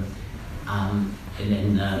populism from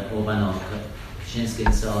in Orban or Kaczynski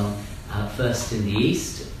and so on, first in the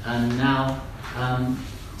East, and now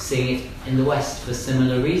seeing it in the West for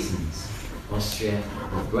similar reasons. Austria,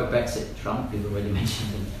 Brexit, Trump, people already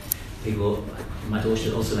mentioned, and people might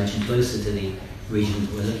also mention closer to the region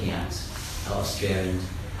that we're looking at, Austria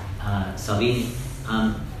and Salvini.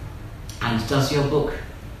 And does your book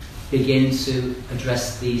begin to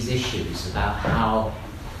address these issues about how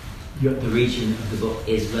the region of the book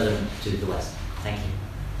is relevant to the West? Thank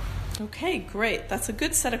you. Okay, great. That's a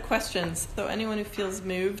good set of questions. So anyone who feels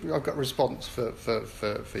moved. I've got a response for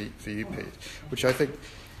you, Pete, which I think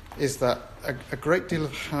is that a great deal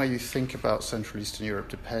of how you think about Central Eastern Europe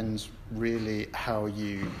depends really how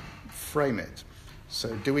you frame it.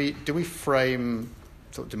 So do we frame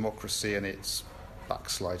sort of democracy and its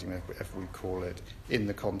backsliding, if we call it, in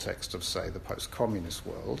the context of, say, the post-communist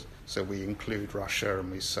world? So we include Russia and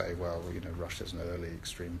we say, well, Russia's an early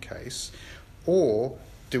extreme case. Or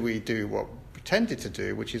do we do what we tended to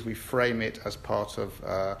do, which is we frame it as part of,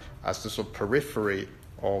 as the sort of periphery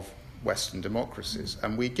of Western democracies?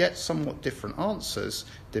 And we get somewhat different answers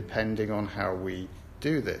depending on how we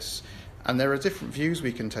do this. And there are different views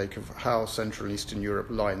we can take of how Central Eastern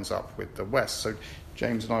Europe lines up with the West. So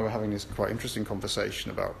James and I were having this quite interesting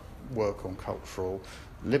conversation about work on cultural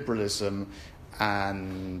liberalism,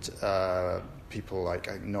 and people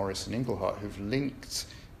like Norris and Inglehart who've linked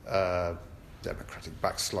democratic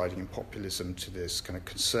backsliding and populism to this kind of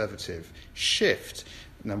conservative shift.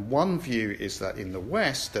 And then one view is that in the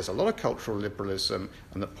West, there's a lot of cultural liberalism,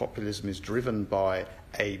 and that populism is driven by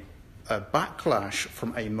a backlash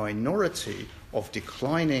from a minority of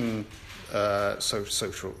declining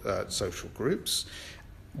social groups,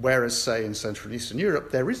 whereas, say, in Central and Eastern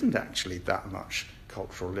Europe, there isn't actually that much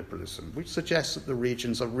cultural liberalism, which suggests that the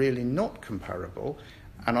regions are really not comparable.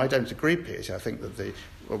 And I don't agree, Peter. I think that the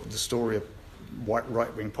story of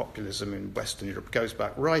right-wing populism in Western Europe goes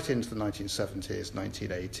back right into the 1970s,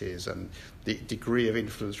 1980s, and the degree of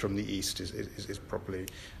influence from the East is probably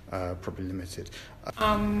limited.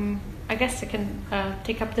 I guess I can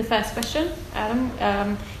take up the first question,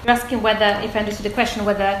 Adam. You're asking whether, if I understood the question,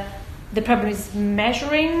 whether the problem is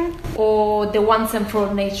measuring or the once and for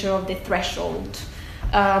all nature of the threshold.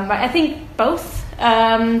 I think both.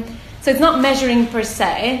 So it's not measuring per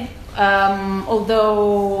se,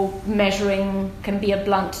 although measuring can be a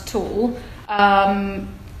blunt tool,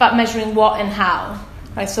 but measuring what and how.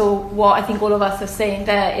 Right? So what I think all of us are saying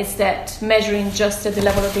there is that measuring just at the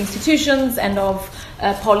level of the institutions and of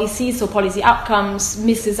policies or policy outcomes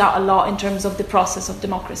misses out a lot in terms of the process of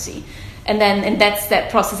democracy. And that's that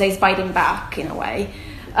process that is biting back in a way.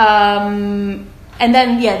 And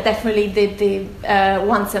then, definitely the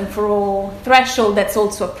once and for all threshold, that's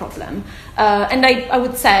also a problem. And I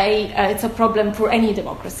would say it's a problem for any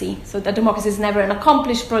democracy. So the democracy is never an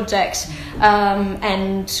accomplished project,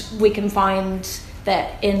 and we can find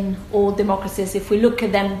that in all democracies, if we look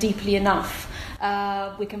at them deeply enough,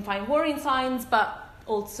 we can find worrying signs, but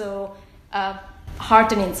also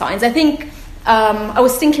heartening signs. I think I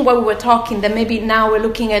was thinking while we were talking that maybe now we're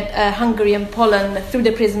looking at Hungary and Poland through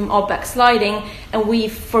the prism of backsliding, and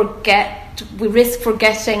we risk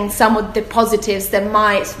forgetting some of the positives that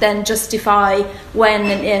might then justify when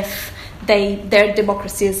and if their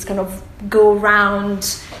democracies kind of go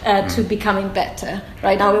around to becoming better.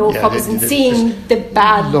 Right now we're all focused on seeing the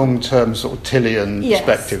bad long-term sort of Tillian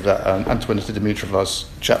perspective that Antoinetta Dimitrova's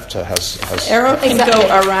chapter has. Arrow can go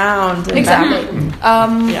around. Exactly.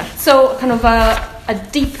 So kind of a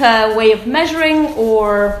deeper way of measuring,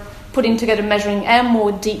 or putting together measuring a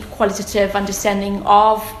more deep qualitative understanding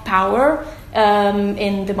of power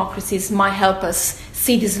in democracies might help us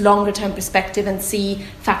see this longer-term perspective and see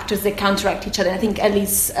factors that counteract each other. I think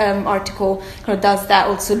Ellie's article kind of does that,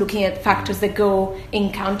 also looking at factors that go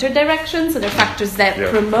in counter directions. So there are factors that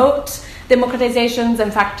promote democratizations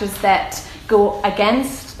and factors that go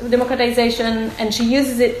against democratization. And she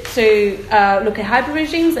uses it to look at hybrid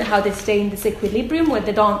regimes and how they stay in this equilibrium where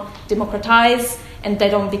they don't democratize and they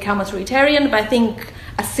don't become authoritarian. But I think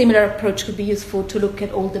a similar approach could be useful to look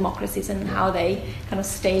at all democracies and how they kind of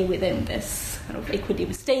stay within this kind of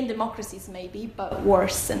equilibrium. Stay in democracies maybe, but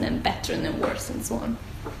worse and then better and then worse and so on.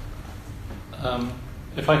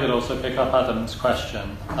 If I could also pick up Adam's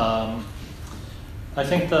question, I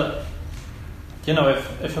think that,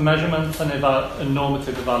 if a measurement and a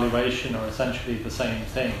normative evaluation are essentially the same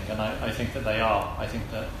thing, and I think that they are, I think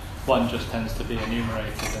that one just tends to be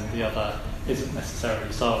enumerated and the other isn't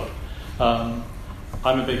necessarily so.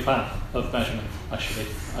 I'm a big fan of measurement, actually.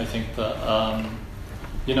 I think that,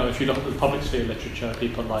 if you look at the public sphere literature,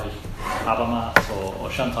 people like Habermas or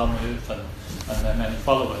Chantal Mouffe and their many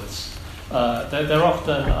followers, they're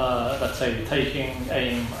often, let's say, taking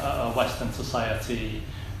aim at a Western society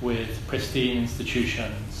with pristine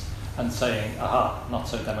institutions and saying, aha, not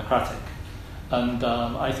so democratic. And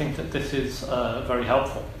I think that this is very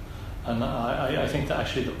helpful. And I think that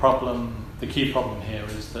actually the key problem here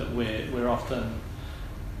is that we're often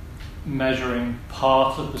measuring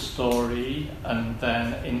part of the story and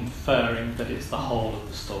then inferring that it's the whole of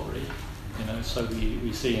the story. So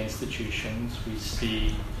we see institutions, we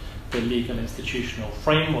see the legal institutional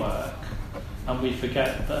framework, and we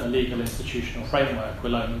forget that a legal institutional framework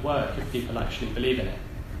will only work if people actually believe in it,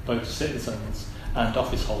 both citizens and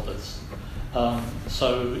office holders.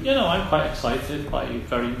 So I'm quite excited by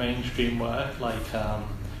very mainstream work like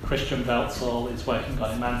Christian Welzel is working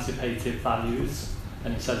on emancipative values,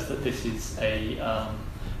 and he says that this is a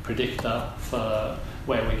predictor for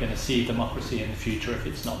where we're going to see democracy in the future if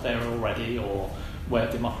it's not there already, or where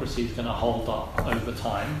democracy is going to hold up over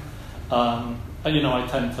time. I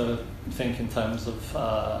tend to think in terms of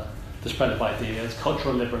the spread of ideas.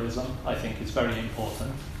 Cultural liberalism, I think, is very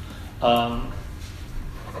important. I'm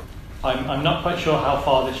not quite sure how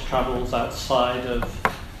far this travels outside of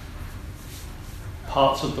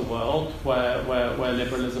parts of the world where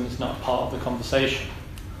liberalism is not part of the conversation.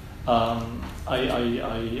 I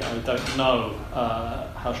don't know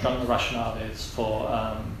how strong the rationale is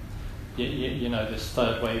for you know, this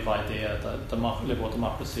third wave idea that liberal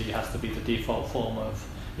democracy has to be the default form of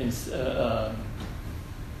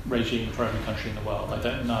regime for every country in the world. I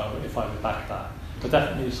don't know if I would back that. But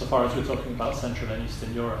definitely, so far as we're talking about Central and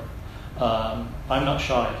Eastern Europe, I'm not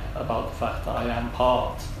shy about the fact that I am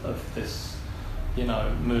part of this, you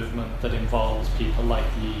know, movement that involves people like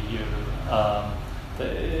the EU,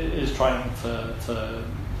 that is trying to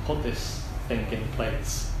put this thing in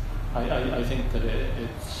place. I think that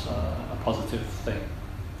it's a positive thing.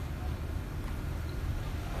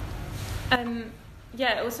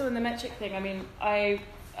 Yeah, also on the metric thing, I mean, I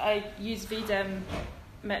use VDEM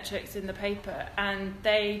metrics in the paper, and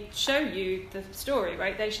they show you the story,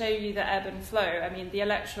 right? They show you the ebb and flow. I mean, the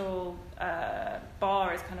electoral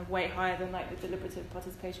bar is kind of way higher than like the deliberative,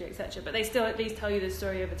 participatory, etc. But they still at least tell you the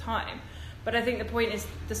story over time. But I think the point is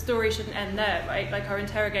the story shouldn't end there, right? Like our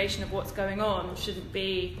interrogation of what's going on shouldn't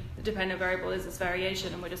be the dependent variable is this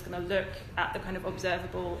variation and we're just going to look at the kind of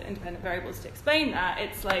observable independent variables to explain that.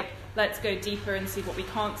 It's like, let's go deeper and see what we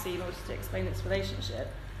can't see in order to explain this relationship.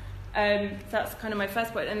 That's kind of my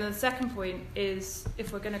first point. And then the second point is,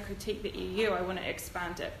 if we're going to critique the EU, I want to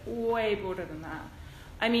expand it way broader than that.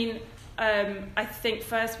 I mean, I think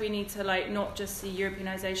first we need to like not just see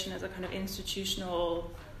Europeanization as a kind of institutional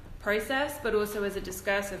process, but also as a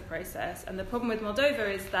discursive process. And the problem with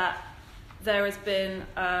Moldova is that there has been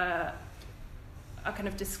a kind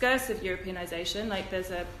of discursive Europeanization, like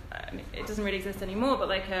there's I mean, it doesn't really exist anymore, but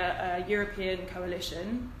like a European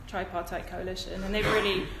coalition, tripartite coalition, and they've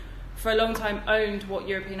really, for a long time, owned what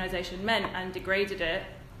Europeanization meant and degraded it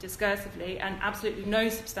discursively, and absolutely no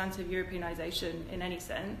substantive Europeanization in any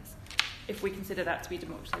sense, if we consider that to be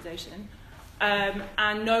democratisation.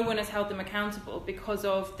 And no one has held them accountable because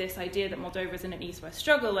of this idea that Moldova is in an east-west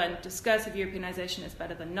struggle and discursive Europeanization is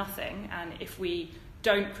better than nothing. And if we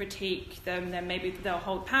don't critique them, then maybe they'll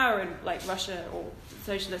hold power and like Russia or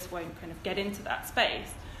socialists won't kind of get into that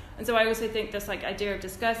space. And so I also think this like idea of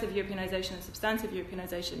discursive Europeanization and substantive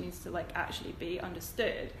Europeanization needs to like actually be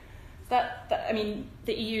understood. That I mean,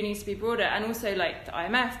 the EU needs to be broader, and also like the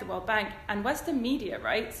IMF, the World Bank, and Western media,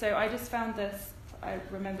 right? So I just found this. I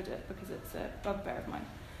remembered it because it's a bugbear of mine.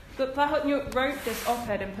 But Plahotniuc wrote this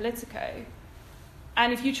op-ed in Politico,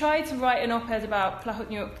 and if you try to write an op-ed about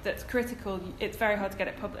Plahotniuc that's critical, it's very hard to get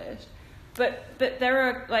it published. But there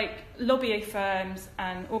are like lobby firms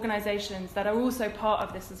and organisations that are also part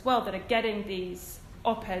of this as well that are getting these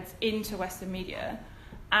op-eds into Western media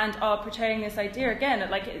and are portraying this idea again.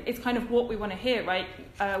 Like it's kind of what we want to hear, right?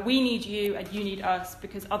 We need you and you need us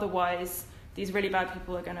because otherwise these really bad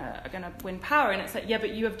people are gonna win power. And it's like, yeah,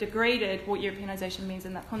 but you have degraded what Europeanization means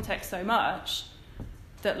in that context so much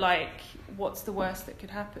that like, what's the worst that could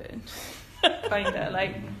happen? Kinda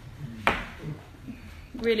like,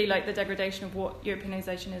 really like the degradation of what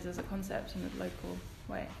Europeanization is as a concept in a local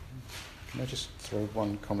way. Can I just throw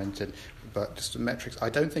one comment in? But just the metrics, I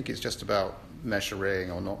don't think it's just about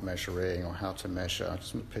measuring or not measuring or how to measure. I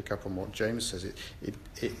just want to pick up on what James says.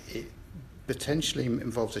 It potentially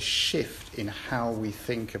involves a shift in how we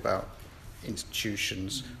think about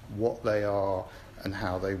institutions, what they are and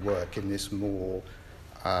how they work in this more,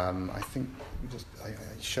 I think,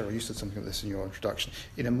 Cheryl, you said something of this in your introduction,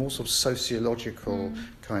 in a more sort of sociological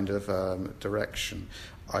kind of direction.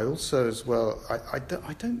 I also, as well,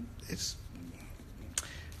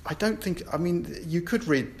 I don't think, I mean, you could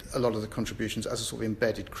read a lot of the contributions as a sort of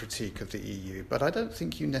embedded critique of the EU, but I don't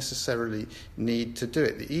think you necessarily need to do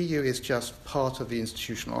it. The EU is just part of the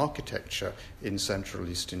institutional architecture in Central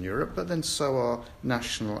and Eastern Europe, but then so are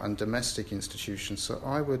national and domestic institutions. So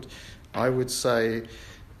I would say,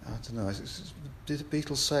 I don't know, did the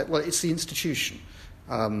Beatles say it? Well, it's the institution.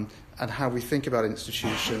 And how we think about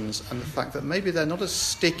institutions, and the fact that maybe they're not as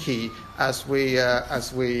sticky as we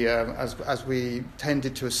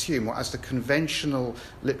tended to assume, or as the conventional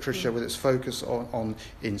literature with its focus on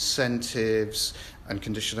incentives and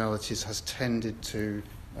conditionalities has tended to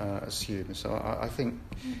assume. So I think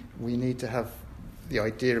we need to have the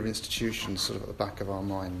idea of institutions sort of at the back of our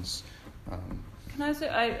minds. Can I also,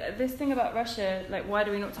 this thing about Russia, like why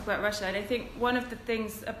do we not talk about Russia? And I think one of the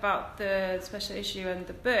things about the special issue and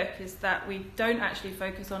the book is that we don't actually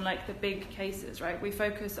focus on like the big cases, right? We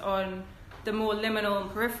focus on the more liminal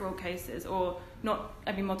and peripheral cases, or not,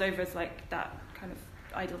 I mean, Moldova is like that kind of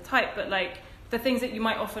ideal type, but like the things that you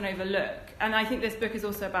might often overlook. And I think this book is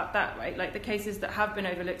also about that, right? Like the cases that have been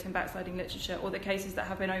overlooked in backsliding literature, or the cases that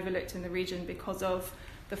have been overlooked in the region because of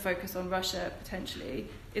the focus on Russia, potentially,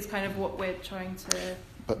 is kind of what we're trying to...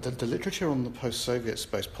 But the literature on the post-Soviet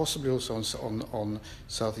space, possibly also on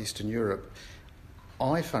southeastern Europe,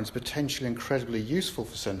 I found is potentially incredibly useful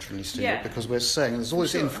for Central and Eastern Yeah. Europe, because we're saying there's all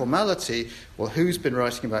this Sure. informality. Well, who's been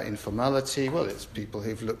writing about informality? Well, it's people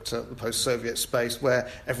who've looked at the post-Soviet space where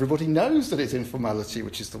everybody knows that it's informality,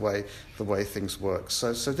 which is the way things work.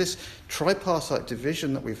 So this tripartite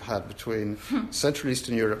division that we've had between Central and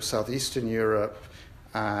Eastern Europe, Southeastern Europe,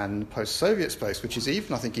 and post-Soviet space, which is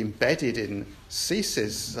even, I think, embedded in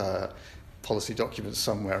CSIS policy documents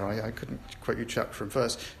somewhere. I couldn't quote you chapter and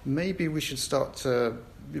verse. Maybe we should start to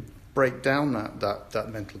break down that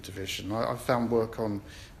mental division. I found work on,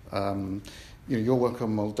 your work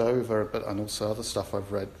on Moldova, and also other stuff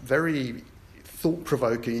I've read, very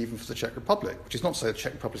thought-provoking even for the Czech Republic, which is not to say the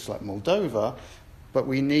Czech Republic is like Moldova, but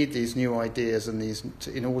we need these new ideas and these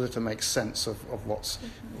in order to make sense of what's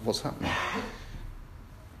happening.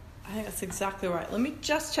 I think that's exactly right. Let me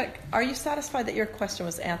just check. Are you satisfied that your question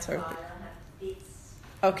was answered?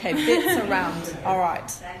 Okay, bits around. All right.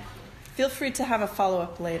 Feel free to have a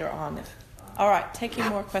follow-up later on. All right, taking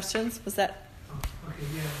more questions. Was that? Okay,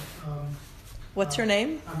 yeah. What's your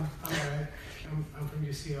name? I'm Eric. I'm from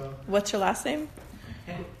UCL. What's your last name?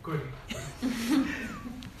 Gordy.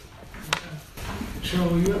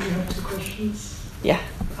 Cheryl, will you let me have 2 questions? Yeah.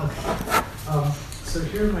 Okay. So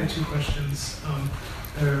here are my 2 questions.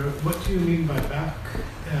 What do you mean by back,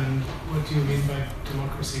 and what do you mean by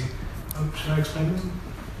democracy? Should I explain them?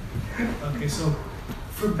 Okay, so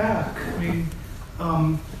for back, I mean,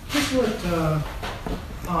 here's what,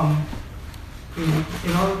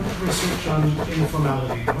 in our research on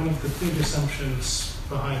informality, one of the big assumptions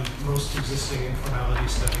behind most existing informality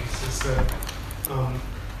studies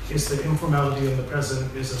is that informality in the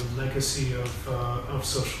present is a legacy of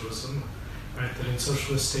socialism. Right, that in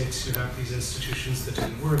socialist states you have these institutions that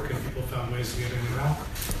didn't work, and people found ways of getting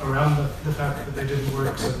around the fact that they didn't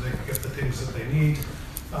work so that they could get the things that they need,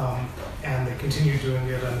 and they continue doing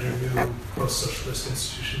it under new post-socialist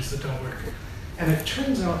institutions that don't work. And it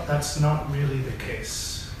turns out that's not really the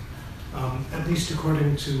case, at least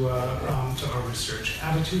according to our research.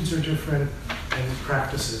 Attitudes are different, and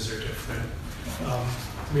practices are different.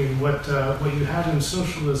 I mean, what you had in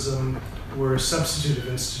socialism were substitutive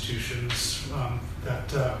institutions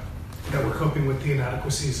that were coping with the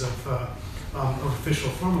inadequacies of official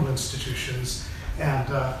formal institutions,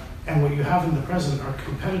 and what you have in the present are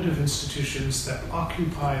competitive institutions that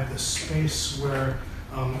occupy the space where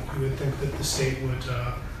you would think that the state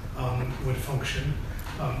would function.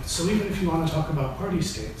 So even if you want to talk about party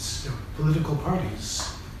states, political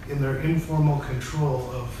parties, in their informal control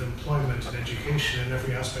of employment and education and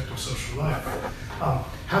every aspect of social life,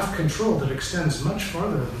 have control that extends much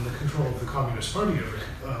farther than the control of the Communist Party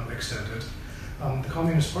ever extended. The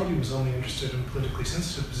Communist Party was only interested in politically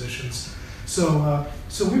sensitive positions. So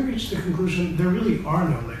we reached the conclusion there really are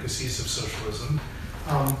no legacies of socialism,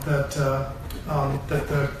 that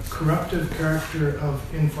the corruptive character of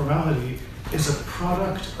informality is a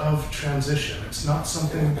product of transition. It's not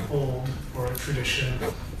something old or a tradition.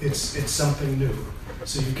 It's something new.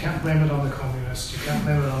 So you can't blame it on the communists. You can't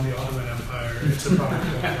blame it on the Ottoman Empire. It's a product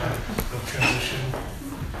of transition.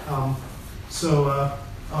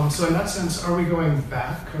 So in that sense, are we going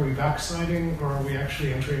back? Are we backsliding, or are we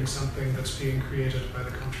actually entering something that's being created by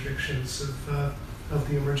the contradictions of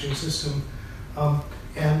the emerging system?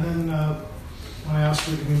 And then when I asked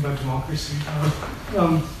what you mean by democracy,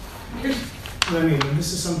 here's what I mean, and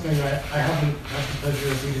this is something I haven't had the pleasure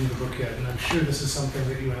of reading the book yet, and I'm sure this is something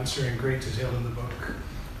that you answer in great detail in the book.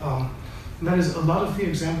 And that is, a lot of the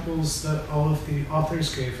examples that all of the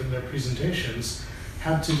authors gave in their presentations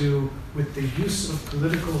had to do with the use of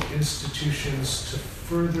political institutions to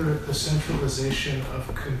further the centralization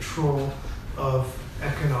of control of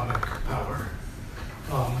economic power.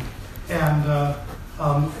 And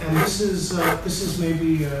this is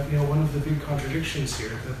maybe one of the big contradictions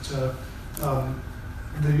here, that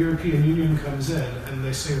the European Union comes in and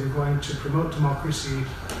they say we're going to promote democracy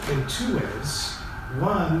in 2 ways.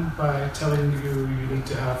 One, by telling you need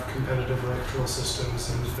to have competitive electoral systems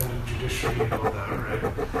and independent judiciary and all that, right?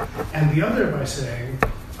 And the other by saying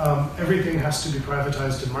everything has to be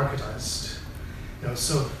privatized and marketized.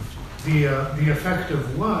 So the effect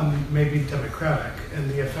of one may be democratic, and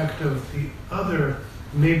the effect of the other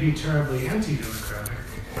may be terribly anti-democratic.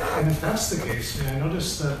 And if that's the case, I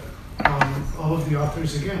noticed that all of the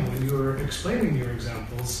authors, again, when you were explaining your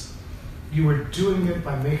examples, you were doing it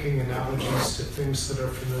by making analogies to things that are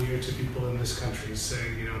familiar to people in this country,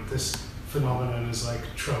 saying, this phenomenon is like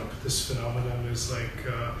Trump, this phenomenon is like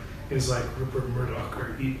Rupert Murdoch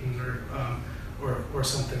or Eaton or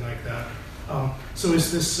something like that. So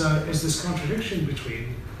is this contradiction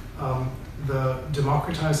between the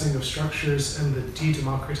democratizing of structures and the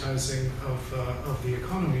de-democratizing of the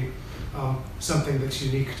economy something that's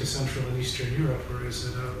unique to Central and Eastern Europe, or is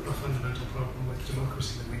it a fundamental problem with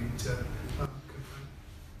democracy that we need to confront?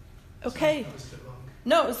 Okay. That was a bit long.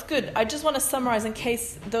 No, it was good. I just want to summarize in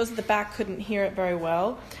case those at the back couldn't hear it very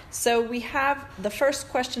well. So we have, the first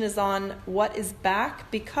question is on what is back,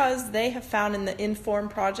 because they have found in the Inform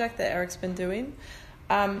project that Eric's been doing,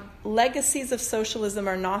 legacies of socialism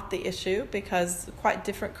are not the issue, because quite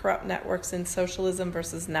different corrupt networks in socialism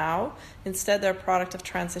versus now. Instead, they're a product of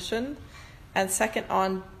transition. And second,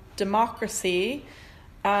 on democracy,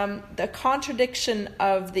 the contradiction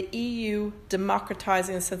of the EU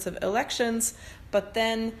democratizing in the sense of elections, but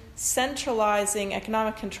then centralizing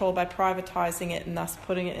economic control by privatizing it and thus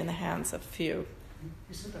putting it in the hands of few.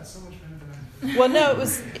 You said that so much better than I did. Well, no,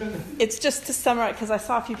 it's just to summarize, because I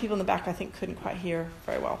saw a few people in the back I think couldn't quite hear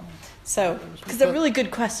very well. So, because they're really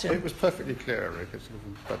good questions. It was perfectly clear, Eric. It's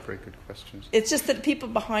very good questions. It's just that people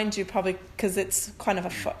behind you probably, because it's kind of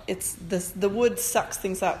it's this, the wood sucks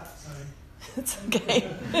things up. Sorry. It's okay.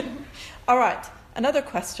 All right, another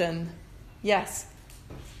question. Yes.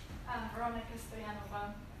 Veronica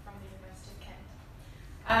Stoyanova from the University of Kent.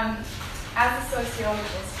 As a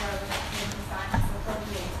sociologist rather than a political scientist, I'll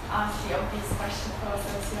probably ask the obvious question for a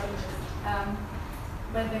sociologist.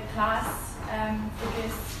 Whether class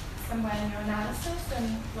figures somewhere in your analysis, and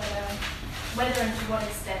whether and to what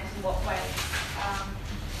extent, in what ways,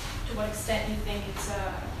 to what extent you think it's a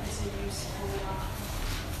useful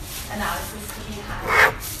analysis to be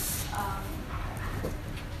had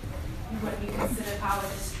when you consider power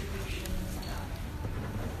distribution,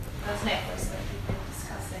 those networks that we've been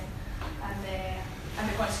discussing, and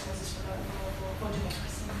the consequences for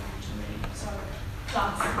democracy in the region. So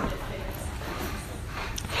class and figures.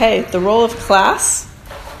 Okay, the role of class.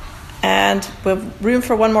 And we have room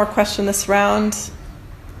for one more question this round.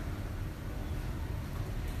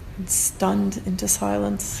 Stunned into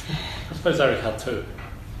silence. I suppose Eric had two.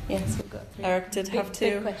 Yes, we've got three. Eric did have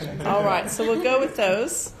two. Big questions. All right, so we'll go with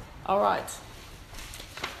those. All right.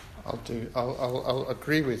 I'll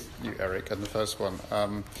agree with you, Eric, on the first one.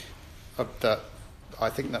 That I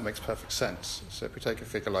think that makes perfect sense. So if we take a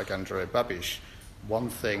figure like Andrej Babiš, one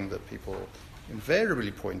thing that people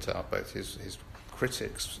invariably point out, both his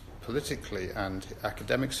critics politically and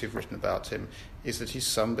academics who've written about him, is that he's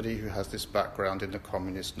somebody who has this background in the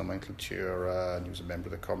communist nomenclature, and he was a member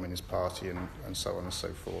of the Communist Party and so on and so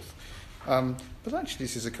forth. But actually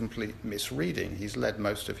this is a complete misreading. He's led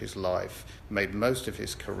most of his life, made most of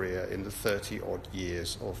his career in the 30-odd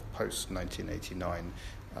years of post-1989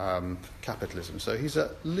 capitalism. So he's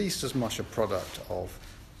at least as much a product of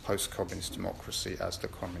post-communist democracy as the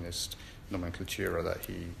communist nomenclature that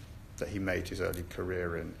he made his early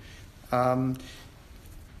career in.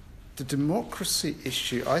 The democracy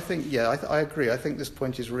issue, I think, I agree. I think this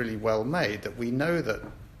point is really well made, that we know that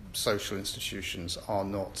social institutions are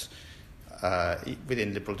not,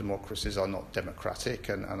 within liberal democracies, are not democratic,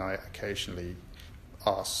 and I occasionally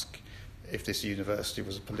ask, if this university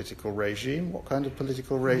was a political regime, what kind of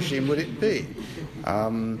political regime would it be?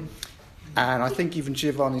 And I think even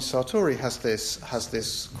Giovanni Sartori has this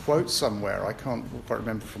quote somewhere, I can't quite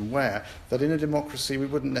remember from where, that in a democracy we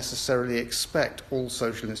wouldn't necessarily expect all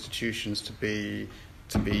social institutions to be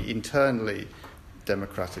internally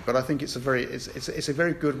democratic. But I think it's a very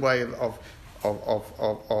good way of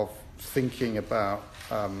thinking about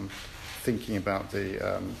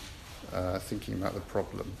the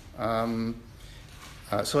problem.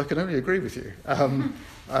 So I can only agree with you. And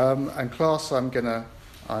class, I'm gonna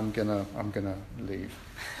leave.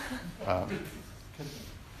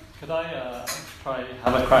 Could I try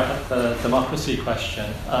have a crack at the democracy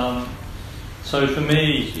question? So for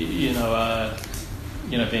me, being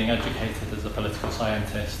educated as a political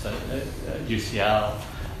scientist at UCL,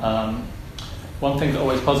 one thing that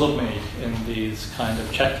always puzzled me in these kind of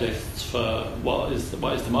checklists for what is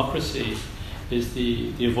democracy is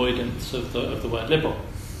the avoidance of the word liberal,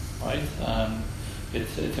 right?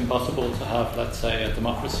 It's impossible to have, let's say, a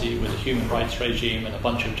democracy with a human rights regime and a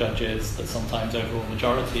bunch of judges that sometimes overrule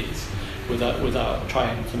majorities without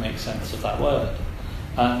trying to make sense of that word.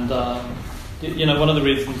 And one of the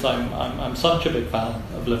reasons I'm such a big fan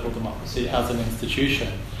of liberal democracy as an institution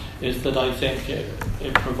is that I think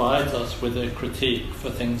it provides us with a critique for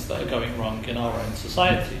things that are going wrong in our own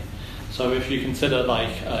society. So if you consider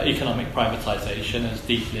economic privatization as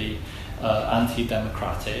deeply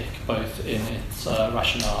anti-democratic, both in its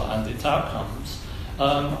rationale and its outcomes,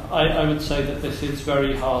 I would say that this is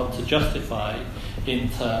very hard to justify in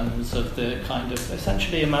terms of the kind of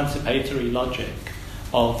essentially emancipatory logic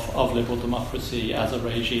of liberal democracy as a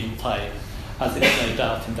regime type, as it's laid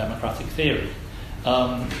out in democratic theory.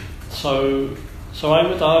 So I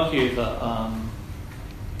would argue that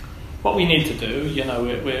what we need to do,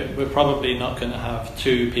 we're probably not going to have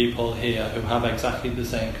two people here who have exactly the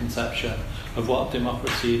same conception of what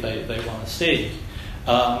democracy they want to see.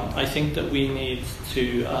 I think that we need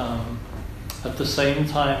to, at the same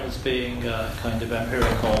time as being kind of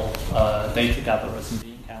empirical data gatherers and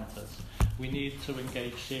bean counters, we need to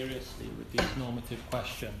engage seriously with these normative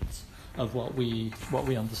questions of what we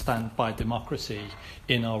understand by democracy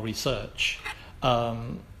in our research.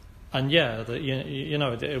 And yeah,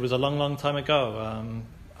 it was a long time ago.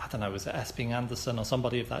 I don't know, was it Esping Anderson or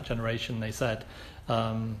somebody of that generation? They said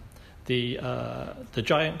the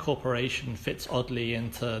giant corporation fits oddly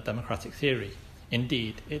into democratic theory.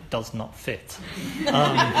 Indeed, it does not fit.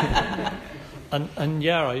 And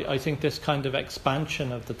yeah, I think this kind of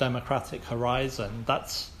expansion of the democratic horizon,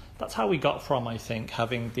 that's how we got from, I think,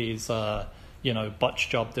 having these botch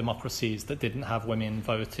job democracies that didn't have women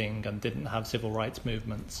voting and didn't have civil rights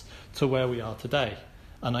movements to where we are today.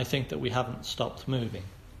 And I think that we haven't stopped moving.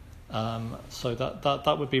 So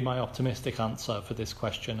that would be my optimistic answer for this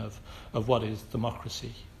question of what is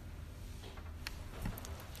democracy.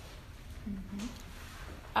 Mm-hmm.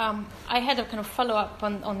 I had a kind of follow-up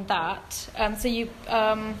on that. So you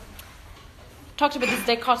talked about this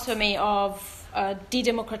dichotomy of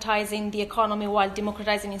de-democratizing the economy while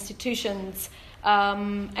democratizing institutions.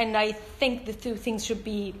 And I think the two things should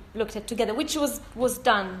be looked at together, which was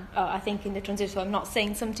done, I think, in the transition. So I'm not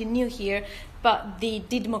saying something new here, but the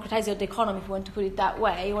de-democratizing of the economy, if you want to put it that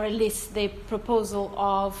way, or at least the proposal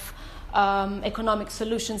of economic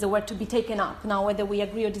solutions that were to be taken up. Now, whether we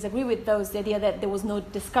agree or disagree with those, the idea that there was no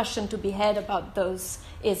discussion to be had about those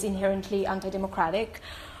is inherently anti-democratic.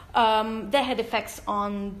 That had effects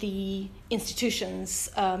on the institutions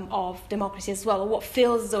of democracy as well, or what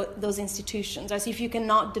fills those institutions. As if you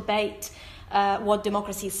cannot debate what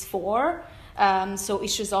democracy is for, so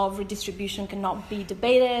issues of redistribution cannot be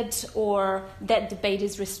debated, or that debate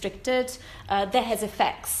is restricted. That has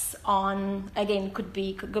effects on, again, could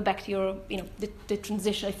go back to your, the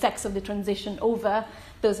transition, effects of the transition over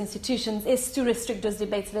those institutions, is to restrict those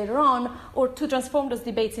debates later on, or to transform those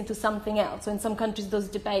debates into something else. So in some countries, those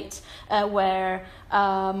debates were,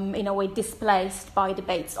 in a way, displaced by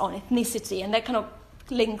debates on ethnicity, and that kind of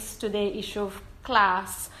links to the issue of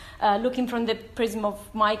class. Looking from the prism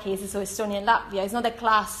of my cases, so Estonia and Latvia, it's not that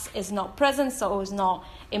class is not present, so it's not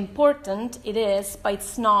important. It is, but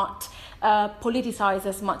it's not politicized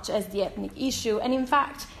as much as the ethnic issue. And in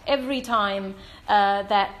fact, every time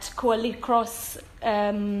that cross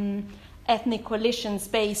ethnic coalitions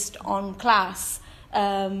based on class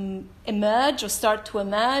emerge or start to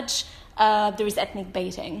emerge, there is ethnic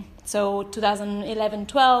baiting. So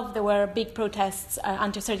 2011-12, there were big protests,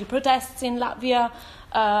 anti-austerity protests in Latvia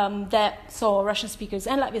that saw Russian speakers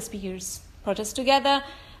and Latvian speakers protest together.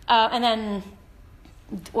 And then,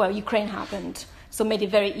 Ukraine happened. So made it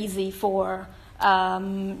very easy for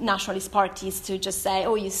nationalist parties to just say,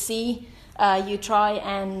 oh, you see, you try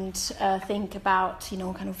and think about,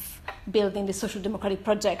 kind of building the social democratic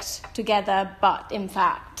project together, but in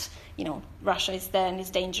fact, Russia is there and is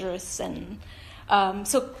dangerous. And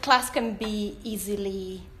so class can be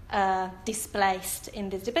easily displaced in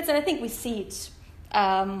these debates. And I think we see it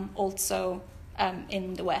also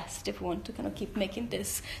in the West, if we want to kind of keep making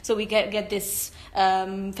this. So we get this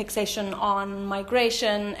fixation on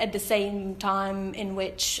migration at the same time in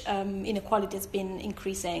which inequality has been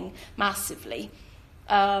increasing massively.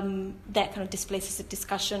 That kind of displaces a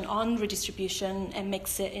discussion on redistribution and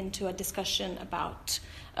makes it into a discussion about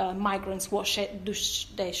migrants, what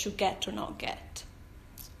they should get or not get.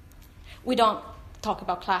 We don't talk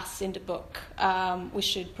about class in the book. We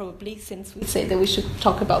should probably, since we say that we should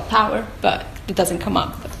talk about power, but it doesn't come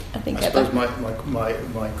up. I suppose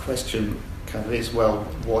my question kind of is, well,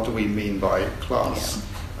 what do we mean by class?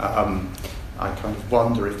 Yeah. I kind of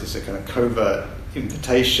wonder if there's a kind of covert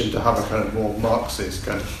invitation to have a kind of more Marxist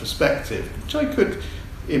kind of perspective, which I could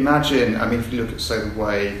imagine. I mean, if you look at, say, the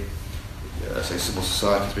way, say, civil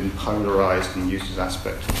society has been polarised and used as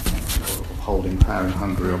aspect of holding power in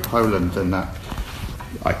Hungary or Poland, then that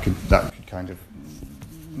could kind of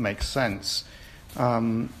make sense.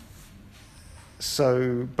 But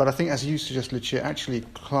I think, as you suggest, Lucia, actually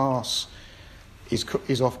class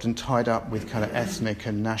is often tied up with kind of ethnic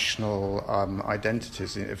and national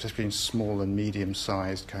identities, especially in small and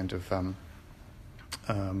medium-sized kind of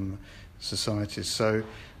societies. So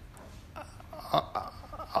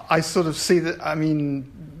I sort of see that, I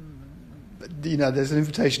mean, there's an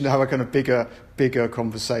invitation to have a kind of bigger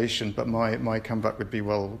conversation, but my comeback would be,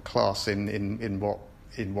 well, class in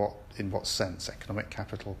what sense? Economic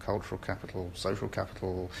capital, cultural capital, social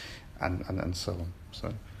capital, and so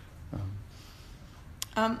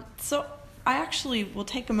on. So I actually will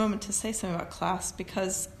take a moment to say something about class,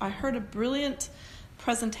 because I heard a brilliant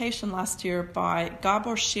presentation last year by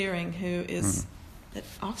Gabor Shearing, who is at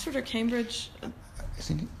Oxford or Cambridge. Is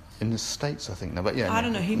he in the States, I think? No, but yeah. I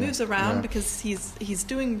don't know. He moves around because he's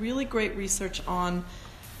doing really great research on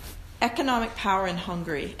economic power in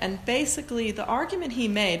Hungary. And basically the argument he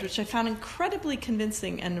made, which I found incredibly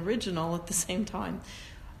convincing and original at the same time,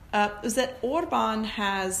 was that Orban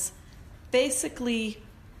has basically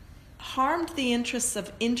harmed the interests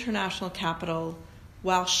of international capital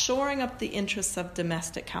while shoring up the interests of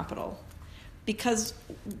domestic capital. Because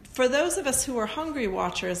for those of us who are Hungary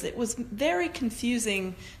watchers, it was very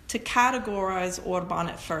confusing to categorize Orban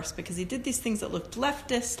at first, because he did these things that looked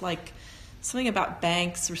leftist, like something about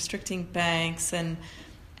banks, restricting banks, and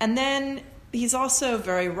then he's also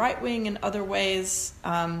very right-wing in other ways.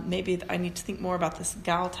 Maybe I need to think more about this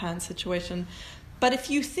Galtan situation. But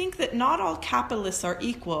if you think that not all capitalists are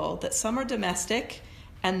equal, that some are domestic,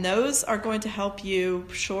 and those are going to help you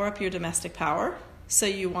shore up your domestic power, so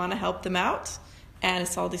you want to help them out, and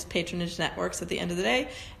it's all these patronage networks at the end of the day,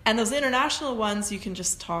 and those international ones you can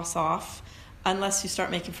just toss off unless you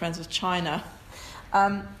start making friends with China.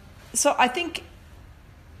 So I think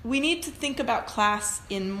we need to think about class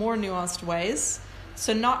in more nuanced ways.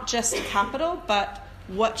 So not just capital, but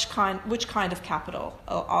which kind of capital,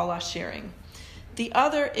 a la Shearing. The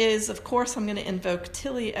other is, of course, I'm going to invoke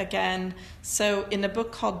Tilly again. So in a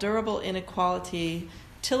book called Durable Inequality,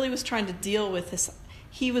 Tilly was trying to deal with this.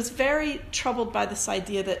 He was very troubled by this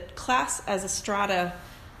idea that class as a strata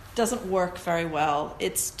doesn't work very well.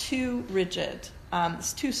 It's too rigid.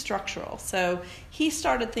 It's too structural. So he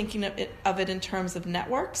started thinking of it in terms of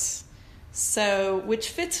networks, which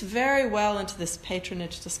fits very well into this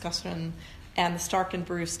patronage discussion and the Stark and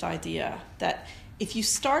Brust idea that if you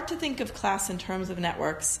start to think of class in terms of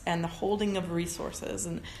networks and the holding of resources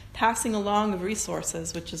and passing along of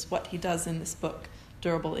resources, which is what he does in this book,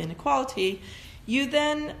 Durable Inequality, you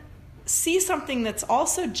then see something that's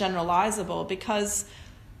also generalizable, because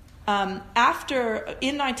in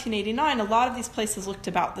 1989, a lot of these places looked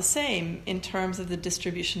about the same in terms of the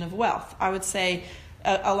distribution of wealth. I would say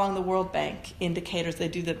along the World Bank indicators,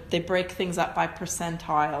 they break things up by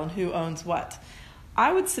percentile and who owns what.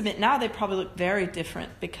 I would submit now they probably look very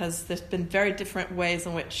different, because there's been very different ways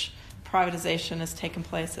in which privatization has taken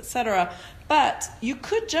place, etc. But you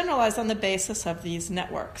could generalize on the basis of these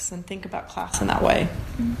networks and think about class in that way.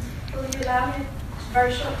 Will you allow me a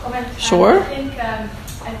very short comment? Sure.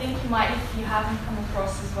 I think you might, if you haven't come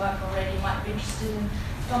across his work already, you might be interested in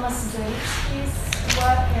Thomas Zalewski's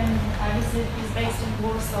work, and he's based in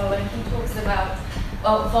Warsaw, and he talks about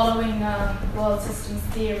following world systems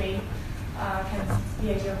theory. Kind of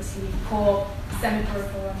obviously core,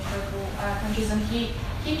 semi-peripheral and peripheral countries, and he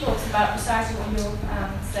talks about precisely what you're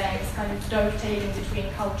saying, is kind of dovetail between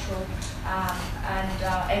cultural and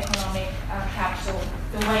economic capital.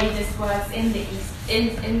 The way this works in the East, in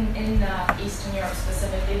Eastern Europe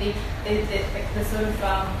specifically, the sort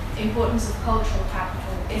of importance of cultural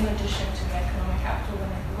capital in addition to economic capital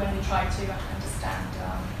when we try to understand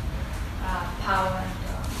power and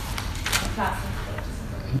class and politics.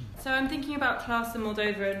 So I'm thinking about class in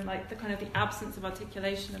Moldova and like the kind of the absence of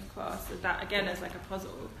articulation of class, that again is like a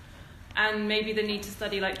puzzle, and maybe the need to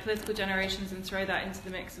study like political generations and throw that into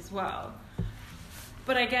the mix as well.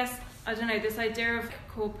 But I guess, I don't know, this idea of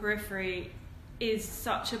core periphery is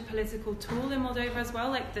such a political tool in Moldova as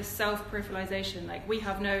well, like the self-peripheralization. Like we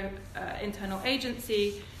have no internal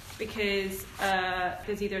agency because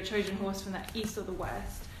there's either a Trojan horse from the east or the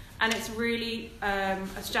west. And it's really a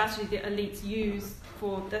strategy that elites use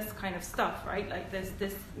for this kind of stuff, right? Like there's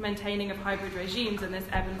this maintaining of hybrid regimes and this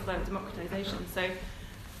ebb and flow of democratization. So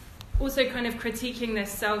also kind of critiquing this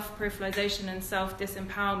self-peripheralization and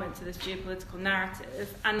self-disempowerment to this geopolitical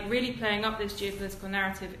narrative, and really playing up this geopolitical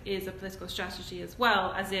narrative is a political strategy as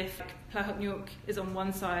well, as if Plahotniuc is on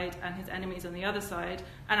one side and his enemies on the other side,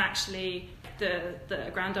 and actually the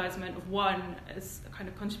aggrandizement of one has kind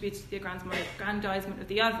of contributed to the aggrandizement of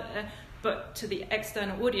the other, but to the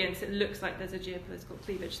external audience it looks like there's a geopolitical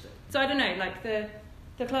cleavage. So I don't know, like the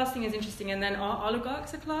class thing is interesting, and then are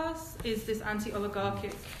oligarchs a class? Is this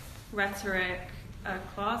anti-oligarchic rhetoric a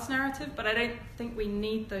class narrative? But I don't think we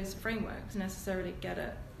need those frameworks necessarily to get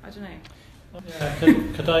it. I don't know. Yeah,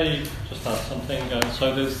 could I just add something?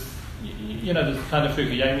 So there's kind of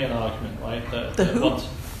Fukuyamian argument, right? The who?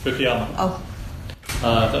 Fukuyama. Oh.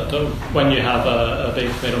 when you have a big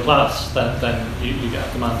middle class, then you get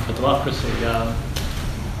a demand for democracy.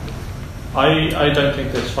 I don't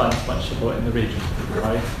think this finds much support in the region,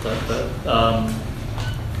 right?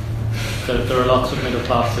 There are lots of middle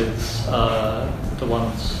classes, the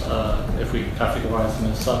ones, if we categorise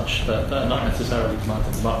them as such, that are not necessarily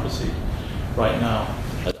demanding democracy right now.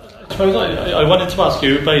 I suppose I wanted to ask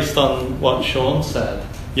you, based on what Sean said,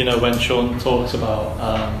 when Sean talks about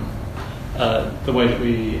the way that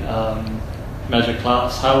we measure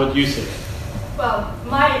class, how would you see it? Well,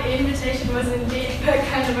 my invitation was indeed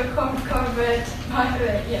kind of a covert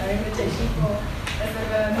invitation for a sort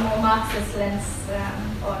of a more Marxist lens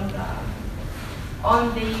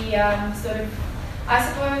on the sort of, I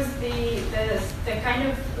suppose, the kind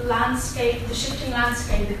of landscape, the shifting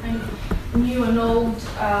landscape, the kind of new and old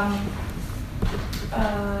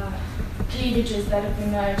cleavages that have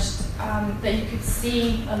emerged, that you could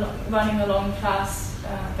see running along class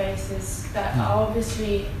bases that are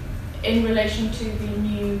obviously in relation to the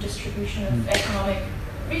new distribution of economic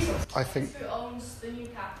resources. I think, who owns the new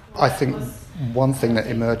capital? I think one thing that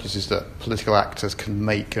emerges is that political actors can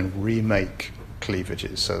make and remake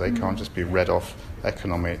cleavages, so they can't just be read off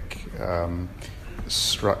economic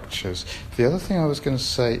structures. The other thing I was going to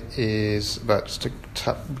say is about, just to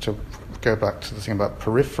go back to the thing about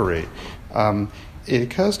periphery, it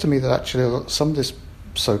occurs to me that actually some of this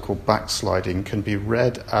so-called backsliding can be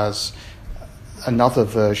read as another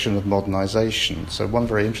version of modernisation. So one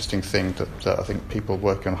very interesting thing that I think people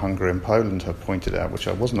working on Hungary and Poland have pointed out, which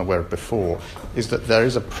I wasn't aware of before, is that there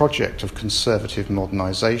is a project of conservative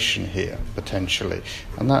modernisation here, potentially.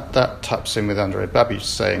 And that taps in with Andrej Babiš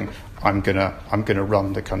saying, I'm gonna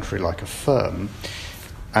run the country like a firm.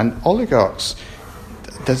 And oligarchs,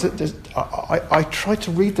 I tried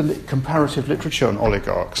to read the comparative literature on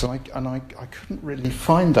oligarchs, and I couldn't really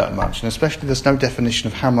find that much, and especially there's no definition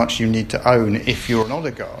of how much you need to own if you're an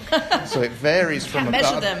oligarch. So it varies from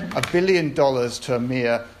about $1 billion to a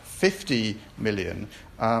mere 50 million.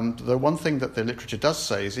 The one thing that the literature does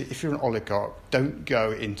say is, if you're an oligarch, don't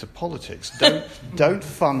go into politics. Don't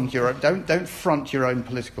front your own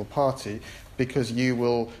political party, because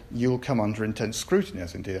you'll come under intense scrutiny,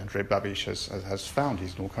 as indeed Andrej Babiš has found.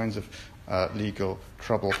 He's in all kinds of legal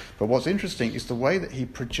trouble. But what's interesting is the way that he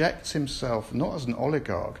projects himself, not as an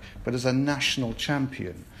oligarch, but as a national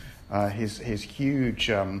champion. His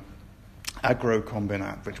huge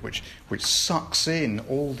agrocombinat, which sucks in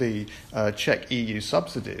all the Czech EU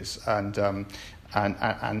subsidies, and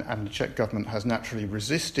the Czech government has naturally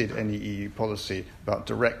resisted any EU policy about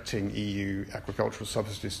directing EU agricultural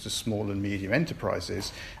subsidies to small and medium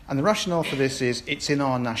enterprises. And the rationale for this is it's in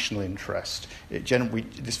our national interest.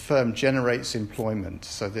 This firm generates employment.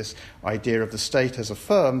 So this idea of the state as a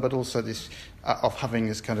firm, but also this of having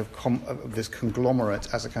this kind of this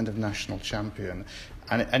conglomerate as a kind of national champion,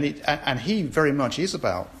 and he very much is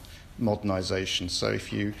about modernisation. So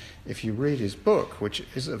if you read his book, which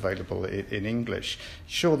is available in English,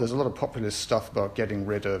 sure, there's a lot of populist stuff about getting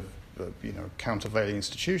rid of countervailing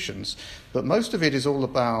institutions, but most of it is all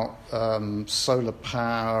about solar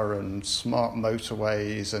power and smart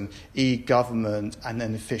motorways and e-government and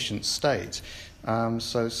an efficient state.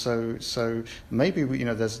 So maybe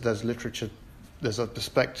there's literature, there's a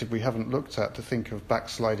perspective we haven't looked at to think of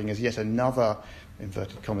backsliding as yet another,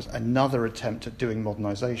 inverted commas, another attempt at doing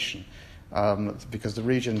modernisation, because the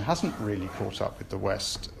region hasn't really caught up with the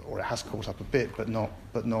West, or it has caught up a bit, but not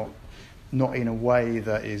in a way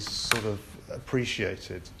that is sort of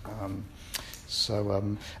appreciated. And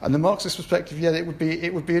the Marxist perspective, yeah, it would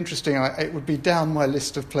be interesting. It would be down my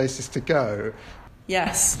list of places to go.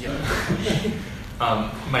 Yes. Yeah.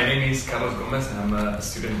 My name is Carlos Gomez, and I'm a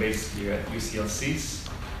student based here at UCLC's.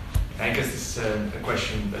 I guess this is a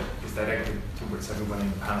question that is directed towards everyone in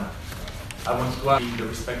the panel. I want to ask the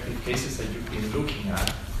respective cases that you've been looking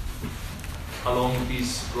at along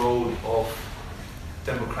this road of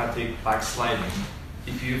democratic backsliding,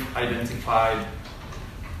 if you've identified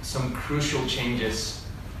some crucial changes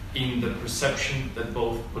in the perception that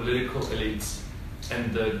both political elites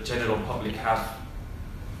and the general public have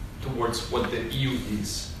towards what the EU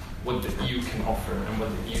is, what the EU can offer, and what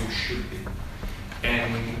the EU should be.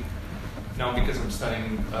 And now, because I'm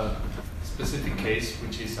studying a specific case,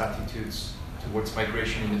 which is attitudes towards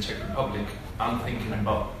migration in the Czech Republic, I'm thinking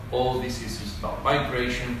about all these issues about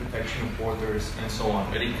migration, protection of borders, and so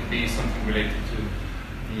on. But it could be something related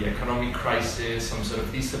to the economic crisis, some sort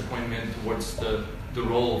of disappointment towards the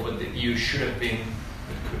role of what the EU should have been,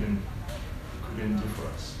 but couldn't do for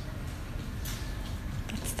us.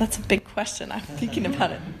 That's a big question. I'm thinking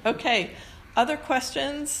about it. Okay. Other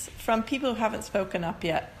questions from people who haven't spoken up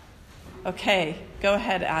yet? Okay, go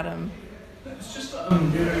ahead, Adam. It's just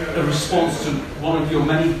a response to one of your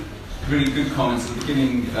many really good comments at the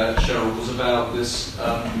beginning, Cheryl, was about this,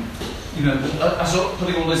 I sort of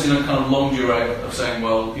putting all this in a kind of long durée of saying,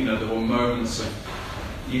 well, there were moments of,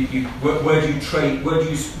 where do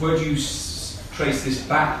you trace this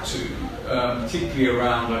back to, particularly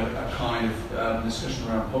around a kind of discussion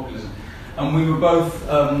around populism. And we were both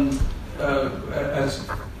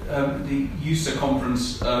at the USA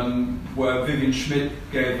conference where Vivian Schmidt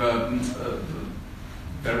gave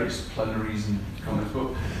various plenaries and comments.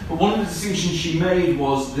 But one of the distinctions she made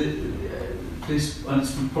was this, and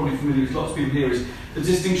it's probably familiar with lots of people here, is the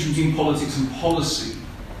distinction between politics and policy.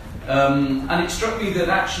 And it struck me that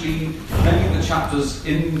actually many of the chapters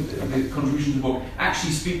in the contribution to the book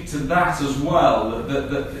actually speak to that as well.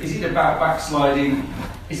 That is it about backsliding?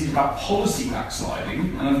 Is it about policy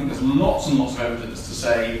backsliding? And I think there's lots and lots of evidence to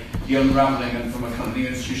say the unravelling, and from a kind of the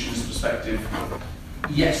institution's perspective,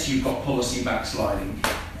 yes, you've got policy backsliding.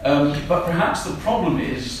 But perhaps the problem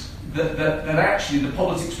is that actually the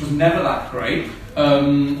politics was never that great,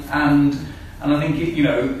 and I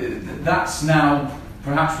think that's now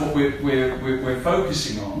perhaps what we're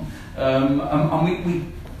focusing on. And we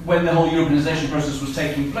when the whole Europeanisation process was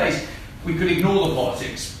taking place, we could ignore the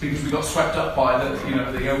politics because we got swept up by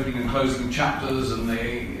the opening and closing of chapters and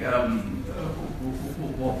the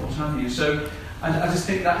what have you. So I just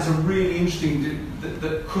think that is a really interesting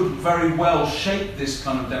that could very well shape this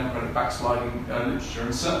kind of democratic backsliding literature,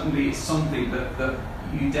 and certainly it's something that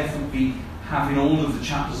you definitely have in all of the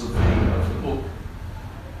chapters of the book.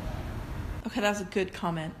 Okay, that was a good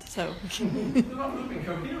comment. So, they're not looking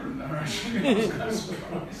coherent there, actually. I was kind of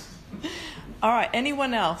surprised. All right,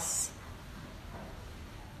 anyone else?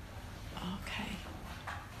 Okay.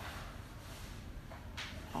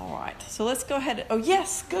 All right, so let's go ahead. Oh,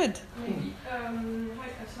 yes, good. Maybe. Hi,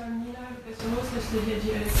 so I'm Nina Pessonos, I study at the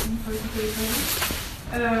LSE Political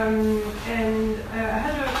Economy. And I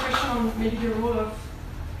had a question on maybe the role of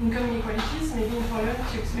income inequalities, maybe in Poland,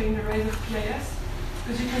 to explain the rise of PIS.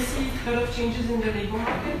 Because you can see a lot of changes in the labour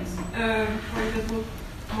market. For example,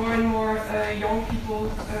 more and more young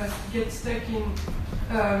people get stuck in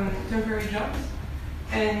temporary jobs,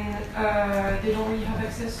 and they don't really have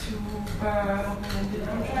access to open-ended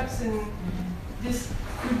contracts, and this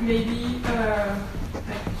could maybe be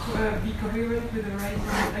coherent with the rise,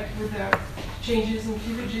 with the changes in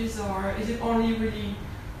privileges, or is it only really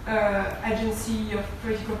agency of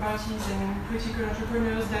political parties and political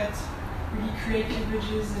entrepreneurs that really create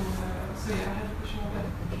privileges? And so yeah, I had a question on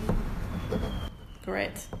that.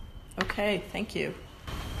 Great. Okay, thank you.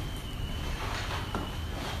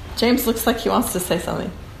 James looks like he wants to say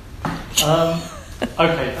something.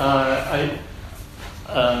 Okay,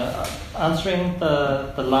 answering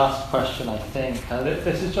the last question, I think,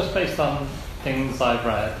 this is just based on things I've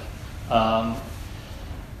read.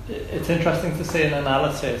 It's interesting to see an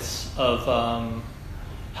analysis of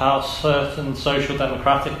how certain social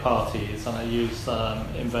democratic parties, and I use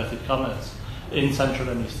inverted commas, in Central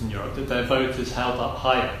and Eastern Europe, that their vote is held up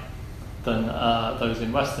higher than those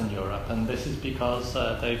in Western Europe. And this is because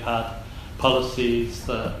they've had policies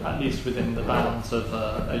that, at least within the bounds of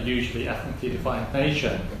a usually ethnically defined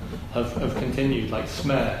nation, have continued, like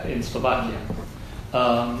Smer in Slovakia.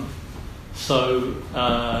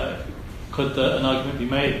 Could an argument be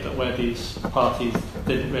made that where these parties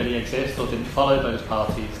didn't really exist or didn't follow those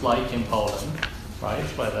parties, like in Poland, right,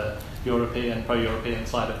 where the European, pro-European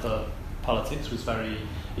side of the politics was very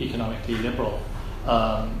economically liberal,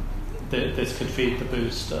 this could feed the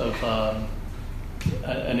boost of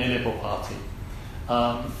an illiberal party?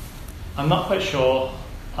 I'm not quite sure.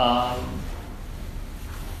 I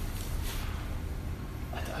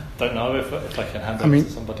don't know if I can hand it to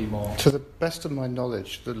somebody more. To the best of my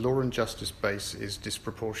knowledge, the law and justice base is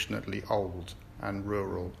disproportionately old and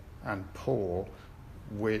rural and poor,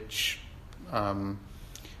 which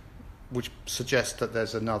suggests that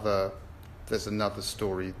there's another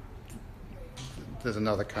story. There's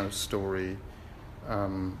another kind of story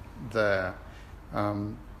there.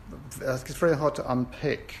 It's very hard to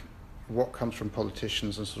unpick what comes from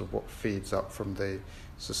politicians and sort of what feeds up from the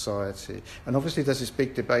society. And obviously there's this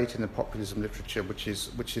big debate in the populism literature which is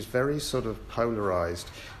very sort of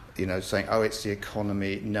polarized, saying, oh, it's the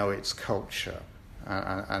economy, no, it's culture.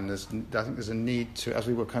 And I think there's a need to, as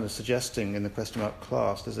we were kind of suggesting in the question about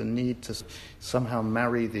class, there's a need to somehow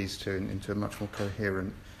marry these two into a much more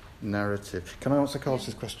coherent narrative. Can I answer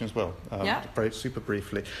Carl's question as well? Yeah. Very super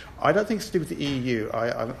briefly. I don't think it's to do with the EU.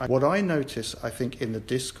 What I notice, I think, in the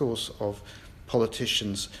discourse of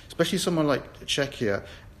politicians, especially someone like Czechia,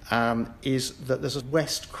 is that there's a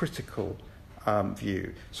West critical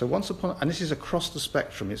view. So and this is across the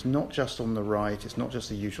spectrum, it's not just on the right, it's not just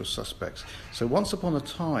the usual suspects. So once upon a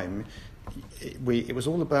time, it was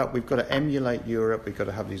all about, we've got to emulate Europe, we've got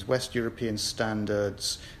to have these West European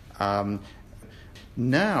standards.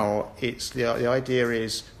 Now, the idea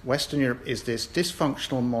is Western Europe is this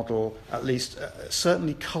dysfunctional model, at least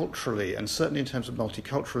certainly culturally and certainly in terms of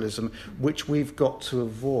multiculturalism, which we've got to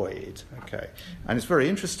avoid. Okay, and it's very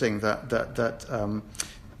interesting that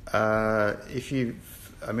if you,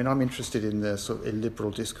 I mean, I'm interested in the sort of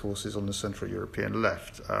illiberal discourses on the Central European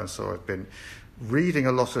left, so I've been reading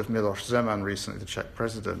a lot of Miloš Zeman recently, the Czech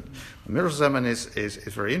president. Miloš Zeman is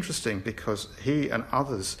very interesting because he and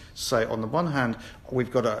others say, on the one hand, we've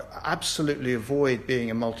got to absolutely avoid being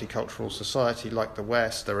a multicultural society like the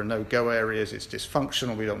West. There are no-go areas. It's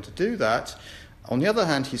dysfunctional. We don't want to do that. On the other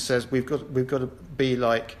hand, he says we've got to be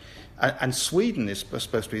like, and Sweden is supposed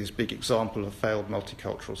to be this big example of failed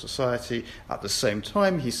multicultural society. At the same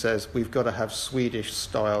time, he says we've got to have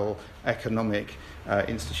Swedish-style economic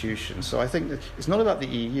institutions. So I think that it's not about the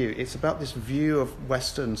EU, it's about this view of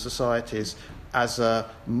Western societies as a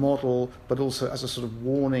model, but also as a sort of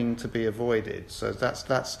warning to be avoided. So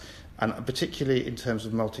that's and particularly in terms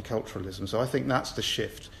of multiculturalism. So I think that's the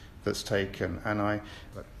shift that's taken, and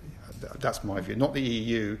that's my view. Not the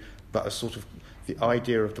EU, but a sort of the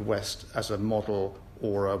idea of the West as a model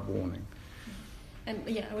or a warning. And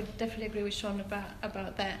yeah, I would definitely agree with Sean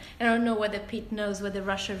about that. And I don't know whether Pete knows whether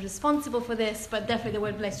Russia is responsible for this, but definitely there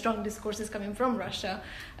were like strong discourses coming from Russia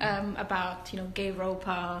about gay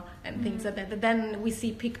Europa and things like that. That then we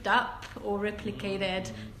see picked up or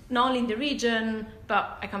replicated not only in the region,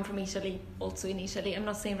 but I come from Italy, also in Italy. I'm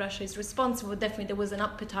not saying Russia is responsible. Definitely there was an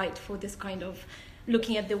appetite for this kind of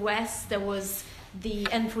looking at the West. There was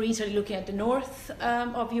and for Italy looking at the north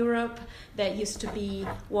of Europe. There used to be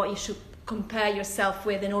what you should compare yourself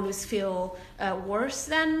with and always feel worse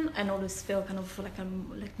than, and always feel kind of like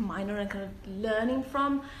minor and kind of learning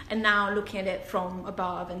from, and now looking at it from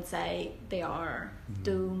above and say they are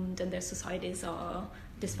doomed and their societies are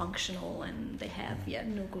dysfunctional and they have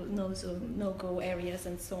no-go areas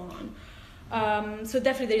and so on. So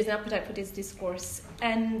definitely there is an appetite for this discourse,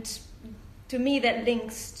 and to me that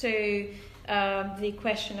links to the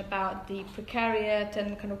question about the precariat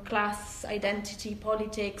and kind of class identity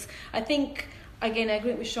politics. I think, again, I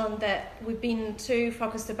agree with Sean that we've been too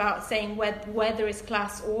focused about saying whether it's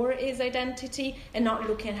class or is identity, and not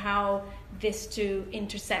looking at how these two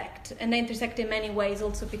intersect. And they intersect in many ways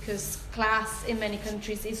also because class in many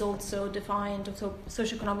countries is also defined, also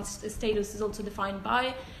socioeconomic status is also defined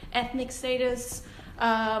by ethnic status.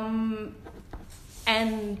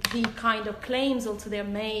 And the kind of claims also they're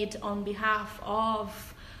made on behalf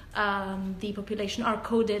of the population are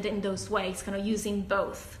coded in those ways, kind of using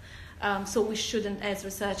both. So we shouldn't, as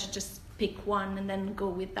researchers, just pick one and then go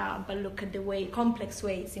with that, but look at the complex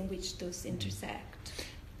ways in which those intersect.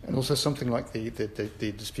 And also something like the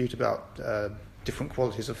dispute about different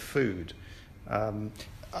qualities of food. And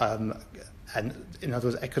in other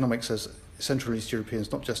words, economics as Central and East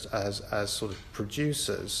Europeans, not just as sort of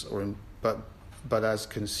producers, but as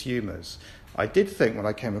consumers. I did think when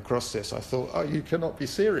I came across this, I thought, oh, you cannot be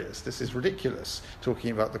serious. This is ridiculous, talking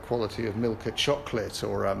about the quality of milk or chocolate,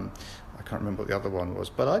 or I can't remember what the other one was.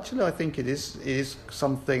 But actually, I think it is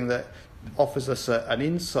something that offers us an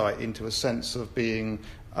insight into a sense of being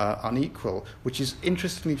unequal, which is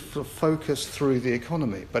interestingly focused through the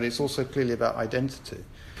economy, but it's also clearly about identity.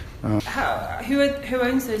 Who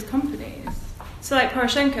owns those companies? So, like,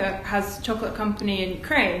 Poroshenko has a chocolate company in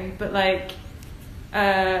Ukraine, but like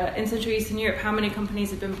in Central Eastern Europe, how many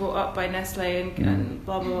companies have been bought up by Nestle and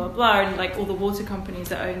blah, blah, blah, blah, and like all the water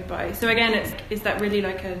companies are owned by. So again, is that really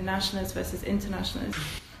like a nationalist versus internationalist?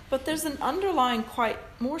 But there's an underlying, quite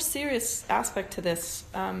more serious aspect to this,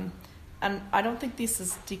 and I don't think this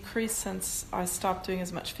has decreased since I stopped doing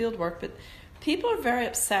as much field work, but people are very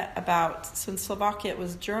upset about, so in Slovakia it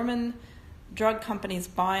was German drug companies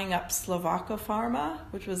buying up Slovako Pharma,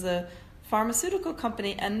 which was a pharmaceutical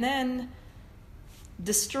company, and then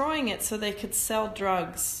destroying it so they could sell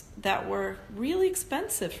drugs that were really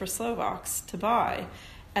expensive for Slovaks to buy.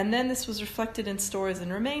 And then this was reflected in stories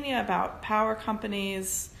in Romania about power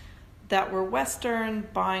companies that were Western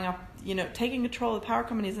buying up, taking control of the power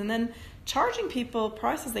companies and then charging people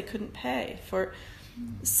prices they couldn't pay for.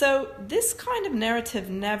 So this kind of narrative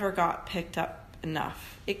never got picked up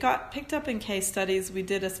enough. It got picked up in case studies. We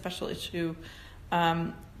did a special issue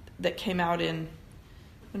that came out in,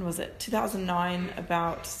 when was it, 2009,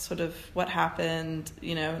 about sort of what happened,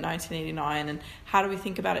 in 1989, and how do we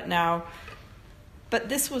think about it now. But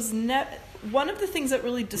this was one of the things that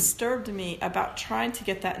really disturbed me about trying to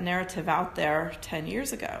get that narrative out there 10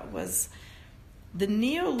 years ago was the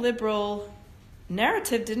neoliberal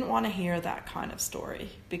narrative didn't want to hear that kind of story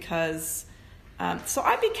because... so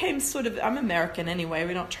I became I'm American anyway,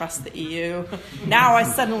 we don't trust the EU. Now I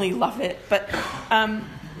suddenly love it. But, I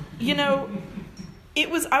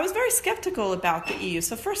was very skeptical about the EU.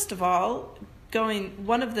 So first of all,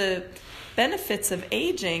 one of the benefits of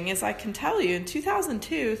aging is I can tell you in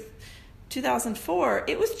 2002, 2004,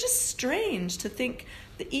 it was just strange to think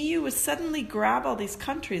the EU would suddenly grab all these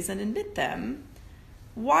countries and admit them.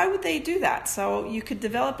 Why would they do that? So you could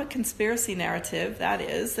develop a conspiracy narrative, that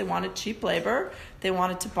is, they wanted cheap labor, they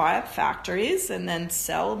wanted to buy up factories and then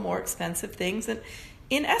sell more expensive things. And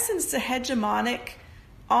in essence, it's a hegemonic,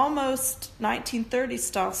 almost 1930s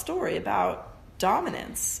style story about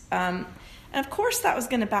dominance. And of course that was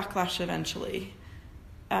going to backlash eventually.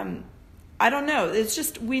 I don't know, it's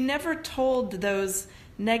just we never told those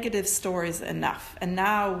negative stories enough. And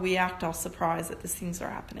now we act all surprised that these things are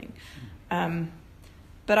happening.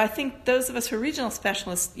 But I think those of us who are regional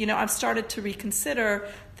specialists, I've started to reconsider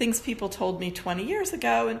things people told me 20 years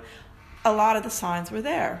ago, and a lot of the signs were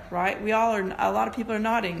there, right? A lot of people are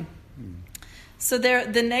nodding. So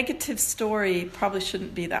the negative story probably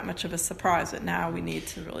shouldn't be that much of a surprise, but now we need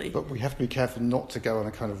to really... But we have to be careful not to go on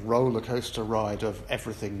a kind of roller coaster ride of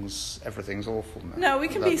everything's awful now. No, we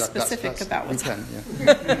can be specific about what's happening.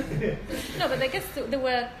 Yeah. No, but I guess there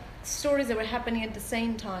were stories that were happening at the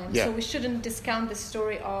same time. Yeah. So we shouldn't discount the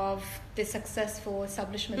story of the successful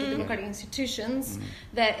establishment of democratic institutions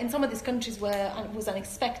that in some of these countries was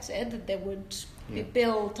unexpected, that they would be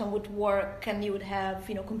built and would work, and you would have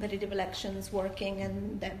competitive elections working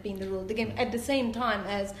and that being the rule of the game. At the same time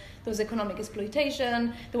as there was economic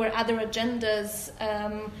exploitation, there were other agendas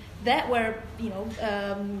that were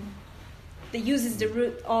that uses the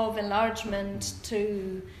route of enlargement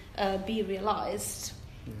to be realized.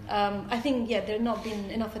 I think, there had not been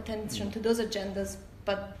enough attention to those agendas,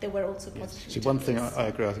 but there were also positive. See, one thing I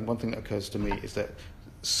agree. I think one thing that occurs to me is that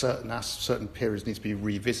certain periods need to be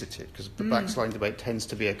revisited, because the backsliding debate tends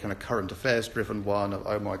to be a kind of current affairs driven one of,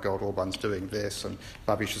 oh my God, Orban's doing this, and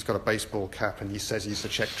Babiš has got a baseball cap and he says he's to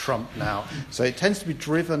check Trump now. So it tends to be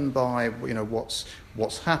driven by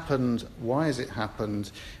what's happened, why has it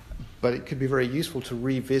happened, but it could be very useful to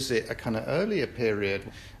revisit a kind of earlier period.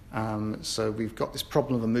 So we've got this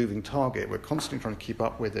problem of a moving target. We're constantly trying to keep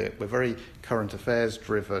up with it. We're very current affairs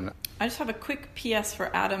driven. I just have a quick PS for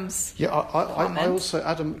Adam's comment. I also,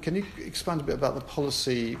 Adam, can you expand a bit about the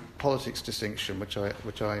politics distinction, which I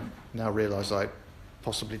now realise I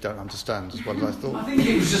possibly don't understand as well as I thought. I think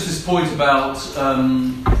it was just this point about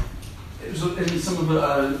it was in some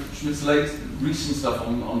of Schmidt's recent stuff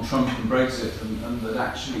on Trump and Brexit, and that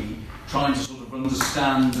actually trying to sort of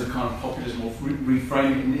understand the kind of populism or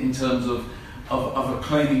reframe it in terms of a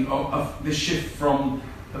claiming of this shift from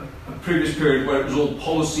a previous period where it was all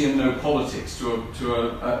policy and no politics to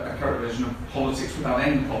a characterization of politics without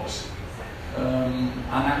any policy, and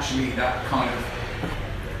actually that kind of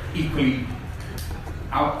equally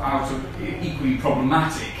equally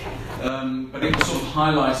problematic, but it was sort of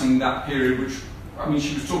highlighting that period, which, I mean,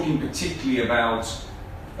 she was talking particularly about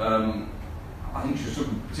I think she was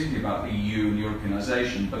talking particularly about the EU and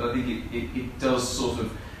Europeanisation, but I think it does sort of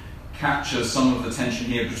capture some of the tension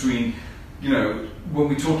here between, when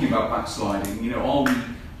we're talking about backsliding, are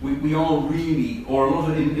we are really, or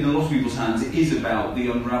in a lot of people's hands, it is about the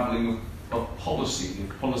unravelling of policy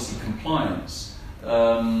compliance,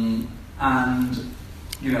 and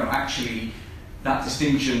actually that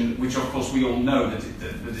distinction, which of course we all know that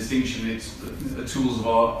the distinction is the tools of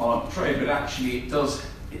our trade, but actually it does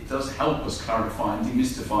help us clarify and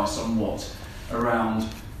demystify somewhat around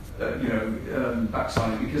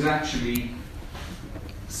backsliding, because actually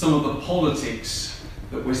some of the politics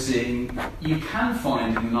that we're seeing you can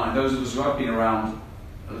find in those of us who have been around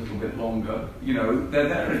a little bit longer, they're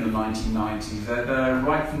there in the 1990s, they're there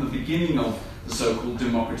right from the beginning of the so-called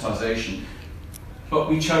democratisation, but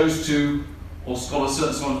we chose to, or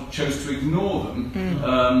certain scholars chose to ignore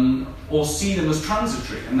them, or see them as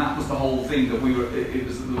transitory, and that was the whole thing, that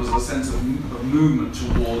there was a sense of movement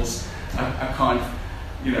towards a kind of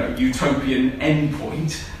utopian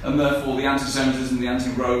endpoint, and therefore the anti-Semitism, the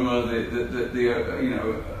anti-Roma,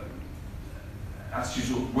 the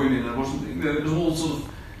attitudes of women, and it was all sort of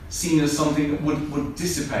seen as something that would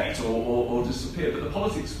dissipate or disappear, but the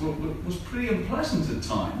politics was pretty unpleasant at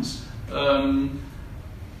times.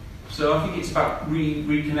 So I think it's about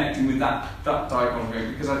reconnecting with that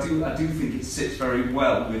dichotomy, because I do think it sits very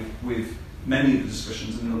well with many of the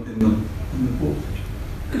discussions in the book.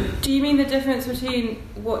 Do you mean the difference between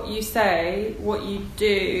what you say, what you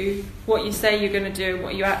do, what you say you're going to do, and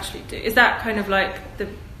what you actually do? Is that kind of like the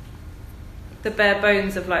bare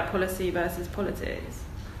bones of like policy versus politics?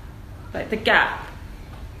 Like the gap?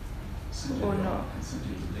 Or not?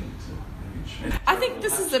 I think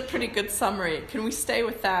this is a pretty good summary. Can we stay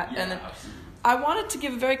with that? Yeah, and then absolutely. I wanted to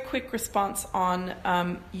give a very quick response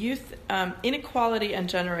on youth inequality and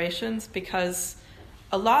generations, because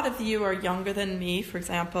a lot of you are younger than me, for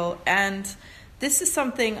example, and this is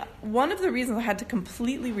something, one of the reasons I had to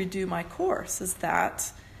completely redo my course is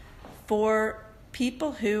that for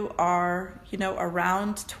people who are,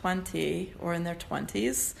 around 20 or in their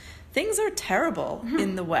 20s, things are terrible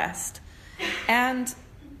in the West. And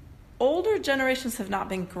older generations have not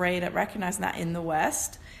been great at recognizing that in the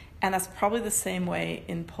West, and that's probably the same way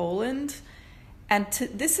in Poland. And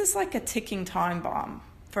this is like a ticking time bomb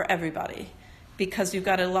for everybody, because you've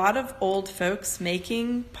got a lot of old folks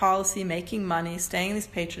making policy, making money, staying in these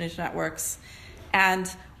patronage networks. And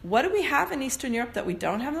what do we have in Eastern Europe that we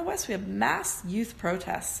don't have in the West? We have mass youth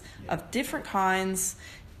protests of different kinds.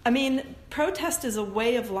 I mean, protest is a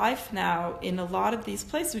way of life now in a lot of these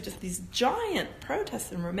places. We just have these giant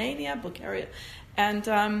protests in Romania, Bulgaria, and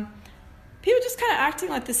people just kind of acting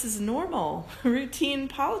like this is normal, routine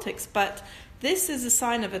politics. But this is a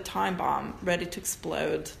sign of a time bomb ready to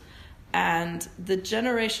explode. And the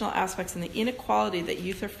generational aspects and the inequality that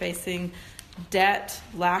youth are facing, debt,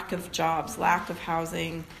 lack of jobs, lack of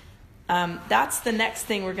housing, that's the next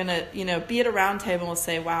thing we're going to, be at a round table and we'll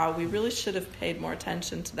say, wow, we really should have paid more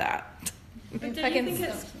attention to that. But do you think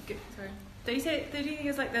it's sorry? Do you think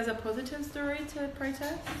it's like there's a positive story to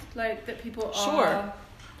protest, like that people are sure,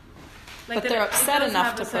 like but they're upset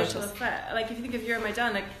enough to protest. Effect. Like if you think of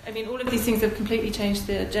Euromaidan, all of these things have completely changed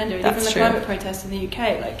the agenda. That's even the true. climate protests in the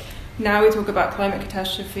UK, now we talk about climate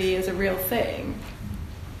catastrophe as a real thing.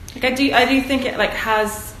 I do think it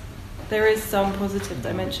there is some positive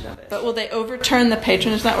dimension of it. But will they overturn the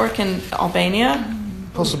patronage network in Albania?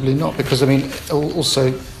 Possibly not, because also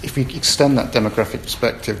if we extend that demographic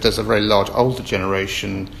perspective, there's a very large older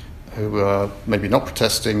generation who are maybe not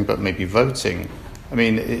protesting but maybe voting.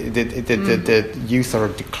 The youth are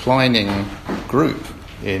a declining group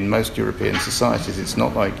in most European societies. It's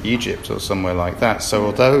not like Egypt or somewhere like that. So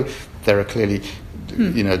although there are clearly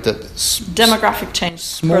demographic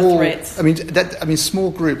change, birth rates. Small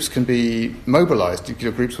groups can be mobilised.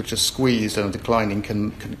 Groups which are squeezed and are declining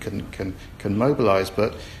can mobilise.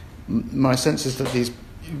 But my sense is that these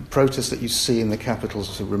protests that you see in the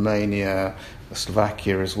capitals of Romania,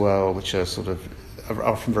 Slovakia as well, which are are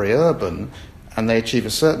often very urban, and they achieve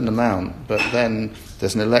a certain amount, but then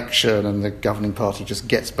there's an election and the governing party just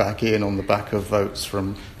gets back in on the back of votes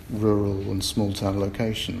from rural and small town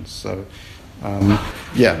locations. So.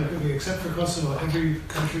 Except for Kosovo, every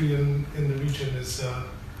country in the region is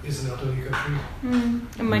an elderly country.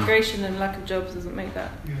 And migration and lack of jobs doesn't make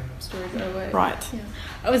that story go away. Right. Yeah.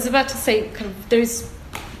 I was about to say, there's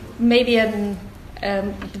maybe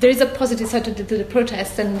there is a positive side to the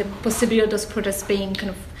protests and the possibility of those protests being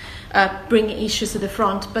bringing issues to the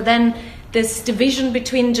front. But then this division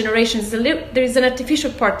between generations, there is an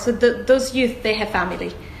artificial part. So those youth, they have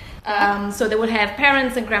family. So they will have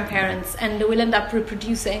parents and grandparents, and they will end up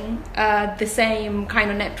reproducing the same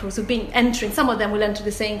kind of networks. So some of them will enter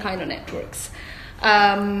the same kind of networks.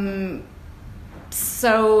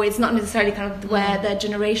 So it's not necessarily where the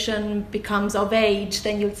generation becomes of age,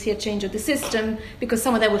 then you'll see a change of the system, because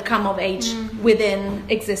some of them will come of age within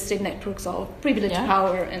existing networks of privilege,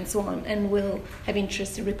 power, and so on, and will have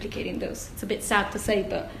interest in replicating those. It's a bit sad to say,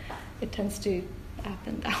 but it tends to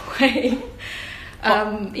happen that way.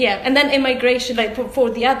 And then immigration, for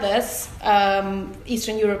the others,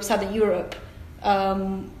 Eastern Europe, Southern Europe,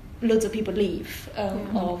 loads of people leave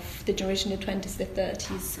of the generation in the 20s, the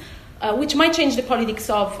 30s, which might change the politics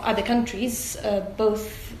of other countries,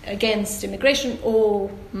 both against immigration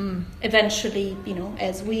or eventually,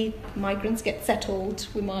 as we migrants get settled,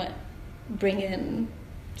 we might bring in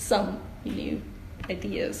some new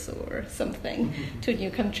ideas or something to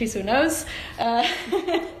new countries, who knows.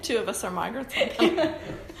 Two of us are migrants.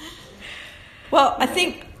 Well,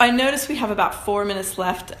 I notice we have about 4 minutes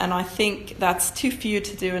left, and I think that's too few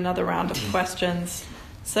to do another round of questions.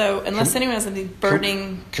 So unless anyone has any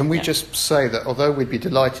burning... Can we just say that although we'd be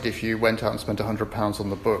delighted if you went out and spent £100 on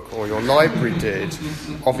the book, or your library did,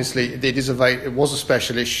 obviously it was a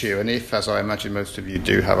special issue, and if, as I imagine most of you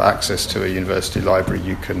do, have access to a university library,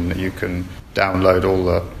 you can download all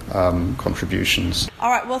the contributions.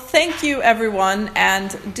 All right, well, thank you, everyone,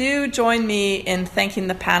 and do join me in thanking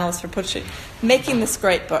the panelists for making this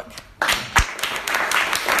great book.